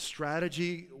whole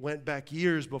strategy went back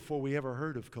years before we ever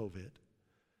heard of COVID.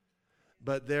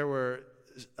 But there were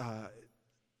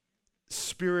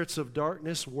spirits of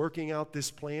darkness working out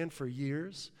this plan for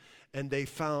years. And they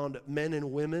found men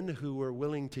and women who were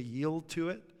willing to yield to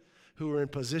it, who are in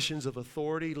positions of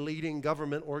authority, leading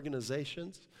government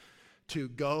organizations, to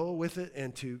go with it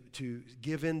and to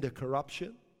give in to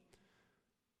corruption.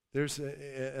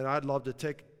 And I'd love to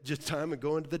take just time and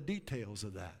go into the details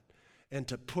of that. And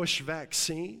to push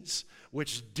vaccines,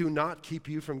 which do not keep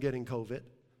you from getting COVID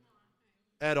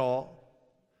at all.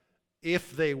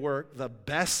 If they work, the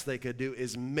best they could do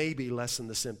is maybe lessen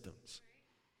the symptoms.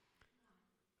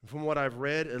 From what I've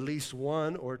read, at least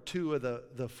 1 or 2 of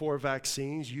the 4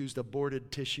 vaccines used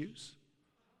aborted tissues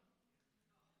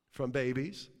from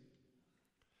babies.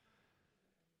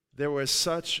 There was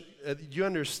such, you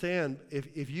understand,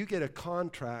 if you get a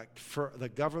contract for the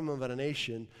government of a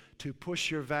nation to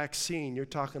push your vaccine, you're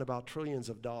talking about trillions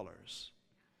of dollars.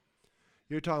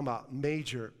 You're talking about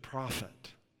major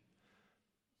profit.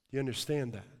 You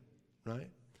understand that, right?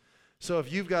 So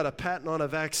if you've got a patent on a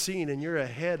vaccine and you're a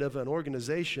head of an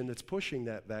organization that's pushing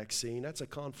that vaccine, that's a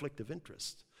conflict of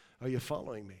interest. Are you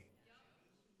following me?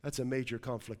 That's a major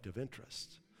conflict of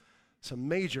interest. Some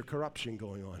major corruption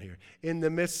going on here. In the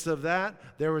midst of that,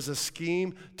 there was a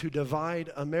scheme to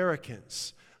divide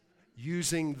Americans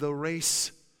using the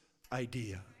race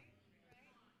idea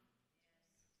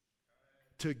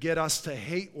to get us to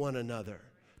hate one another,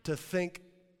 to think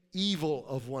evil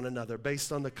of one another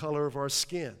based on the color of our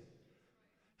skin.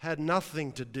 Had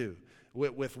nothing to do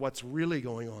with what's really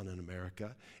going on in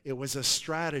America. It was a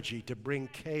strategy to bring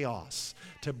chaos,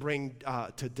 to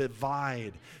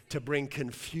divide, to bring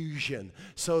confusion,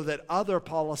 so that other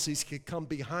policies could come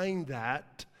behind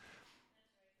that.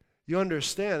 You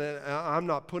understand, and I'm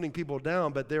not putting people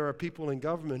down, but there are people in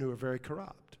government who are very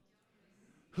corrupt,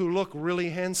 who look really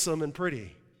handsome and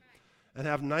pretty, and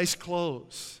have nice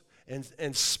clothes,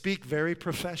 and speak very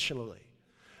professionally.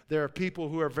 There are people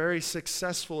who are very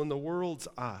successful in the world's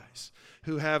eyes,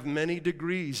 who have many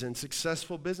degrees and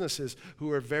successful businesses, who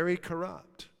are very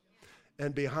corrupt.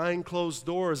 And behind closed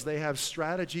doors, they have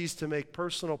strategies to make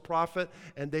personal profit,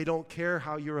 and they don't care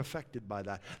how you're affected by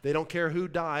that. They don't care who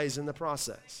dies in the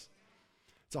process.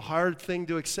 It's a hard thing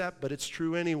to accept, but it's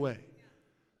true anyway.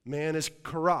 Man is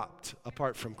corrupt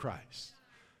apart from Christ.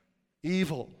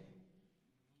 Evil.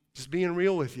 Just being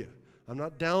real with you. I'm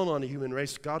not down on the human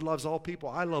race. God loves all people.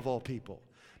 I love all people.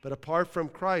 But apart from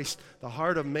Christ, the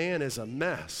heart of man is a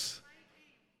mess.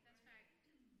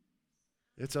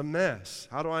 It's a mess.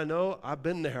 How do I know? I've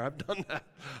been there. I've done that.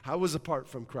 I was apart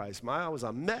from Christ. I was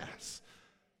a mess.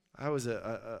 I was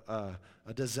a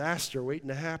disaster waiting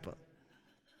to happen.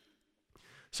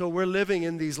 So we're living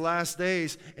in these last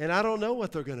days, and I don't know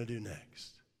what they're going to do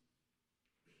next.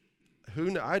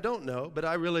 I don't know, but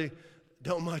I really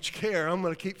don't much care. I'm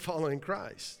going to keep following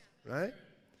Christ, right?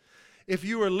 If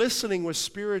you were listening with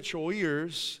spiritual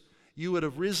ears, you would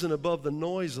have risen above the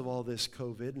noise of all this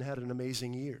COVID and had an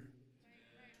amazing year.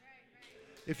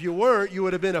 If you weren't, you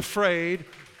would have been afraid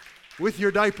with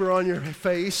your diaper on your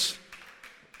face,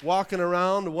 walking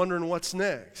around wondering what's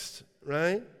next,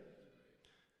 right?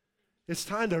 It's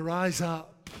time to rise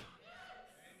up.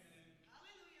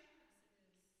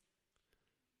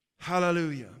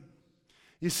 Hallelujah.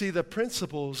 You see, the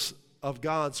principles of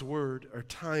God's word are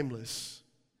timeless.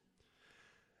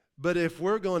 But if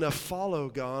we're going to follow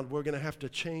God, we're going to have to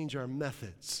change our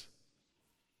methods.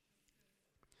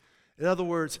 In other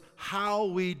words, how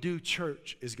we do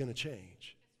church is going to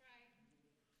change.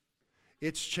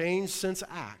 It's changed since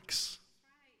Acts.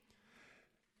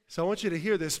 So I want you to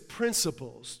hear this.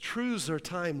 Principles, truths are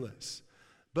timeless,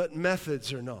 but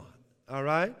methods are not. All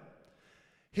right?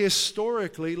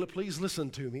 Historically, please listen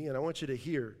to me, and I want you to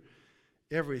hear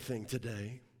everything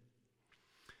today.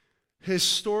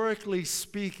 Historically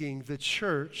speaking, the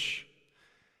church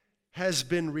has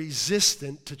been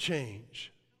resistant to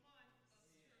change.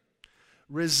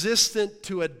 Resistant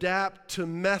to adapt to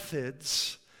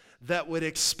methods that would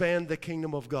expand the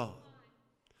kingdom of God.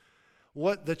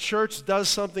 What the church does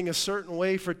something a certain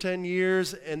way for 10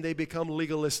 years, and they become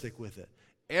legalistic with it.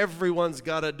 Everyone's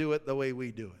got to do it the way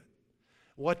we do it.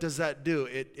 What does that do?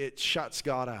 It shuts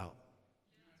God out.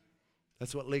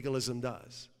 That's what legalism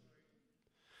does.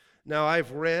 Now,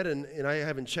 I've read, and I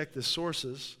haven't checked the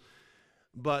sources,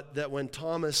 but that when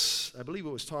I believe it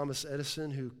was Thomas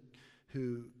Edison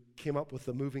who came up with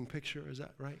the moving picture, is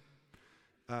that right?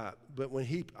 But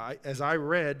when as I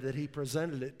read, that he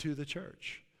presented it to the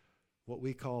church, what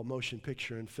we call motion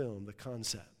picture and film, the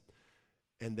concept,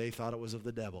 and they thought it was of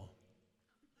the devil.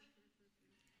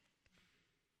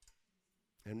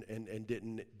 And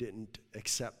didn't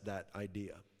accept that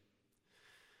idea.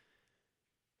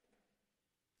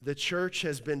 The church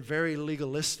has been very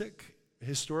legalistic,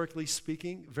 historically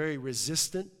speaking, very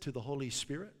resistant to the Holy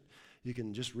Spirit. You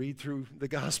can just read through the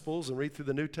Gospels and read through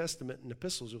the New Testament and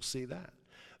epistles, you'll see that.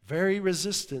 Very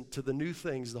resistant to the new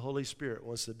things the Holy Spirit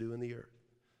wants to do in the earth.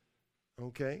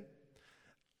 Okay?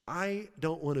 I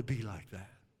don't want to be like that.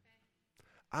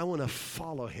 I want to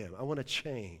follow him. I want to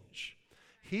change.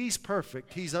 He's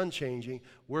perfect. He's unchanging.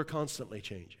 We're constantly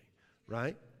changing,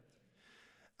 right?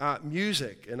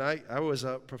 Music, and I was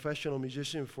a professional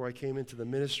musician before I came into the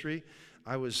ministry.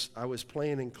 I was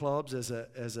playing in clubs as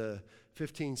a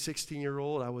 15,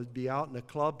 16-year-old. I would be out in a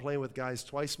club playing with guys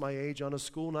twice my age on a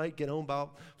school night, get home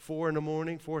about 4 in the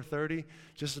morning, 4:30,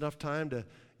 just enough time to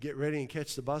get ready and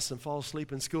catch the bus and fall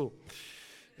asleep in school.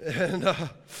 And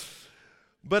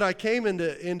but I came into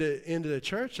the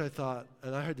church, I thought,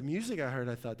 and I heard the music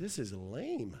I thought, this is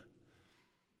lame.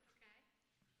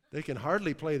 They can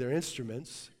hardly play their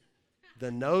instruments. The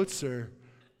notes are,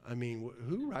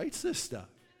 who writes this stuff?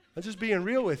 I'm just being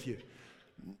real with you.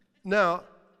 Now,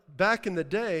 back in the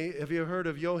day, have you heard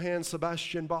of Johann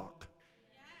Sebastian Bach?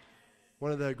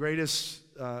 One of the greatest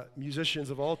musicians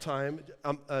of all time,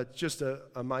 just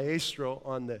a maestro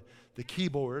on the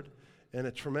keyboard and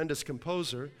a tremendous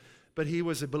composer, but he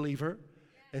was a believer,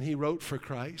 and he wrote for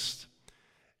Christ.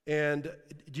 And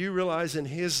do you realize in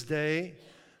his day,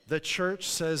 the church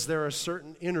says there are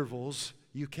certain intervals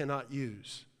you cannot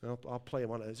use. I'll play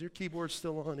them on it. Is your keyboard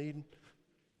still on, Eden?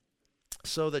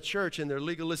 So the church, in their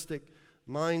legalistic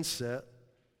mindset,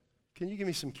 can you give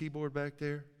me some keyboard back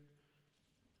there?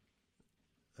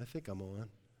 I think I'm on.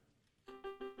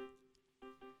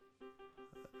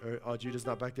 Oh, Judah's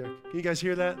not back there. Can you guys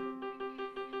hear that?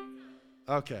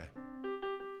 Okay.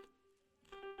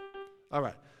 All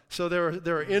right. So there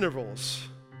are intervals.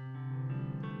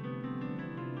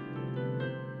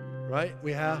 Right?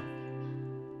 We have.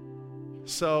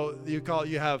 So you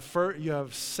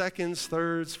have seconds,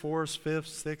 thirds, fourths,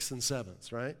 fifths, sixths, and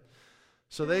sevenths, right?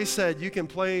 So they said you can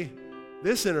play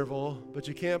this interval, but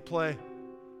you can't play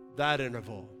that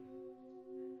interval.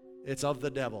 It's of the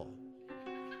devil.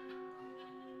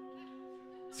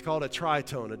 It's called a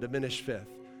tritone, a diminished fifth.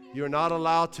 You're not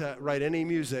allowed to write any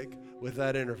music with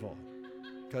that interval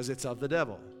because it's of the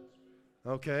devil.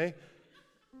 Okay?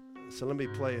 So let me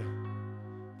play.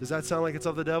 Does that sound like it's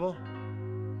of the devil?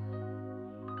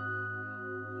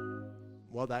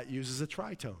 Well, that uses a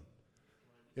tritone.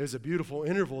 There's a beautiful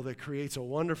interval that creates a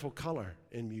wonderful color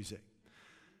in music.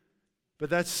 But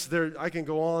that's there. I can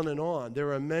go on and on.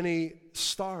 There are many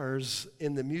stars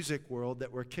in the music world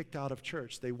that were kicked out of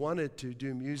church. They wanted to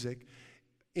do music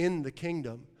in the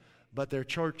kingdom, but their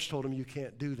church told them you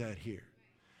can't do that here.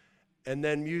 And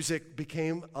then music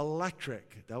became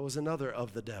electric. That was another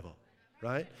of the devil,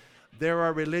 right? There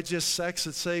are religious sects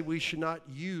that say we should not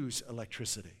use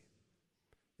electricity.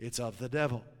 It's of the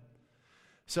devil.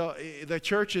 So the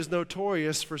church is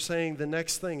notorious for saying the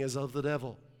next thing is of the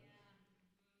devil.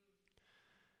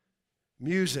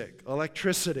 Music,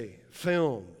 electricity,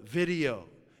 film, video,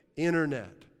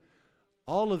 internet.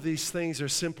 All of these things are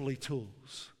simply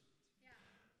tools.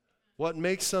 What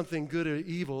makes something good or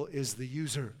evil is the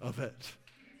user of it.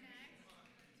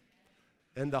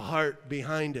 And the heart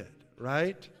behind it,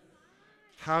 right?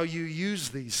 How you use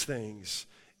these things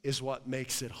is what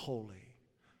makes it holy.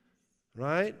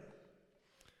 Right?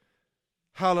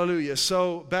 Hallelujah.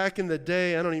 So back in the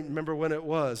day, I don't even remember when it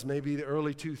was, maybe the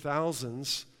early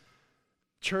 2000s,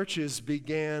 churches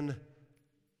began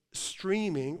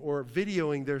streaming or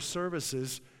videoing their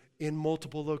services in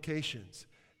multiple locations.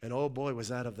 And oh boy, was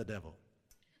that of the devil.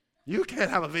 You can't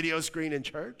have a video screen in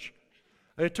church.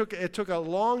 And it took a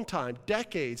long time,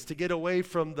 decades, to get away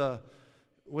from the,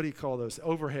 what do you call those,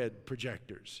 overhead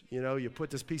projectors. You know, you put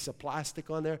this piece of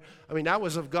plastic on there. I mean, that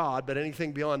was of God, but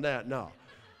anything beyond that, no.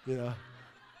 You know.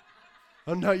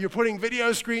 Oh no, you're putting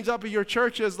video screens up in your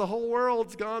churches, the whole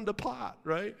world's gone to pot,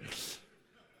 right?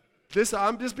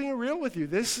 I'm just being real with you.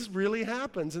 This really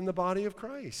happens in the body of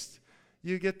Christ.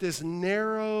 You get this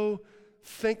narrow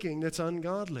thinking that's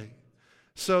ungodly.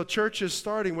 So churches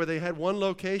starting where they had one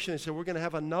location, they said, we're going to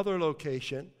have another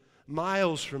location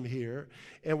miles from here,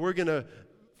 and we're going to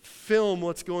film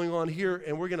what's going on here,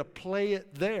 and we're going to play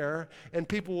it there, and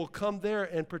people will come there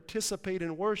and participate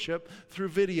in worship through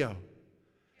video.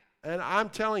 And I'm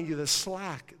telling you the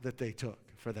slack that they took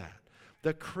for that,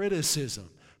 the criticism,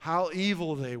 how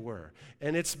evil they were.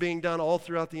 And it's being done all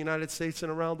throughout the United States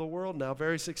and around the world now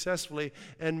very successfully,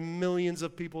 and millions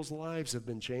of people's lives have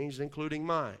been changed, including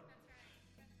mine.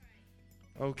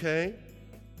 Okay?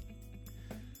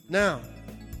 Now,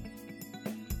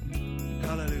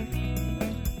 hallelujah.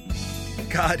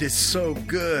 God is so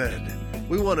good.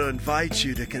 We want to invite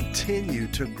you to continue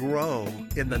to grow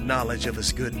in the knowledge of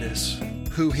His goodness,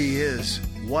 who He is,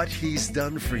 what He's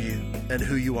done for you, and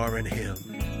who you are in Him.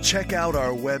 Check out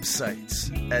our websites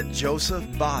at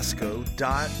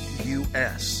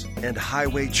josephbosco.us and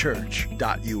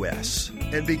highwaychurch.us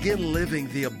and begin living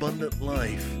the abundant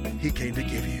life He came to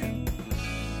give you.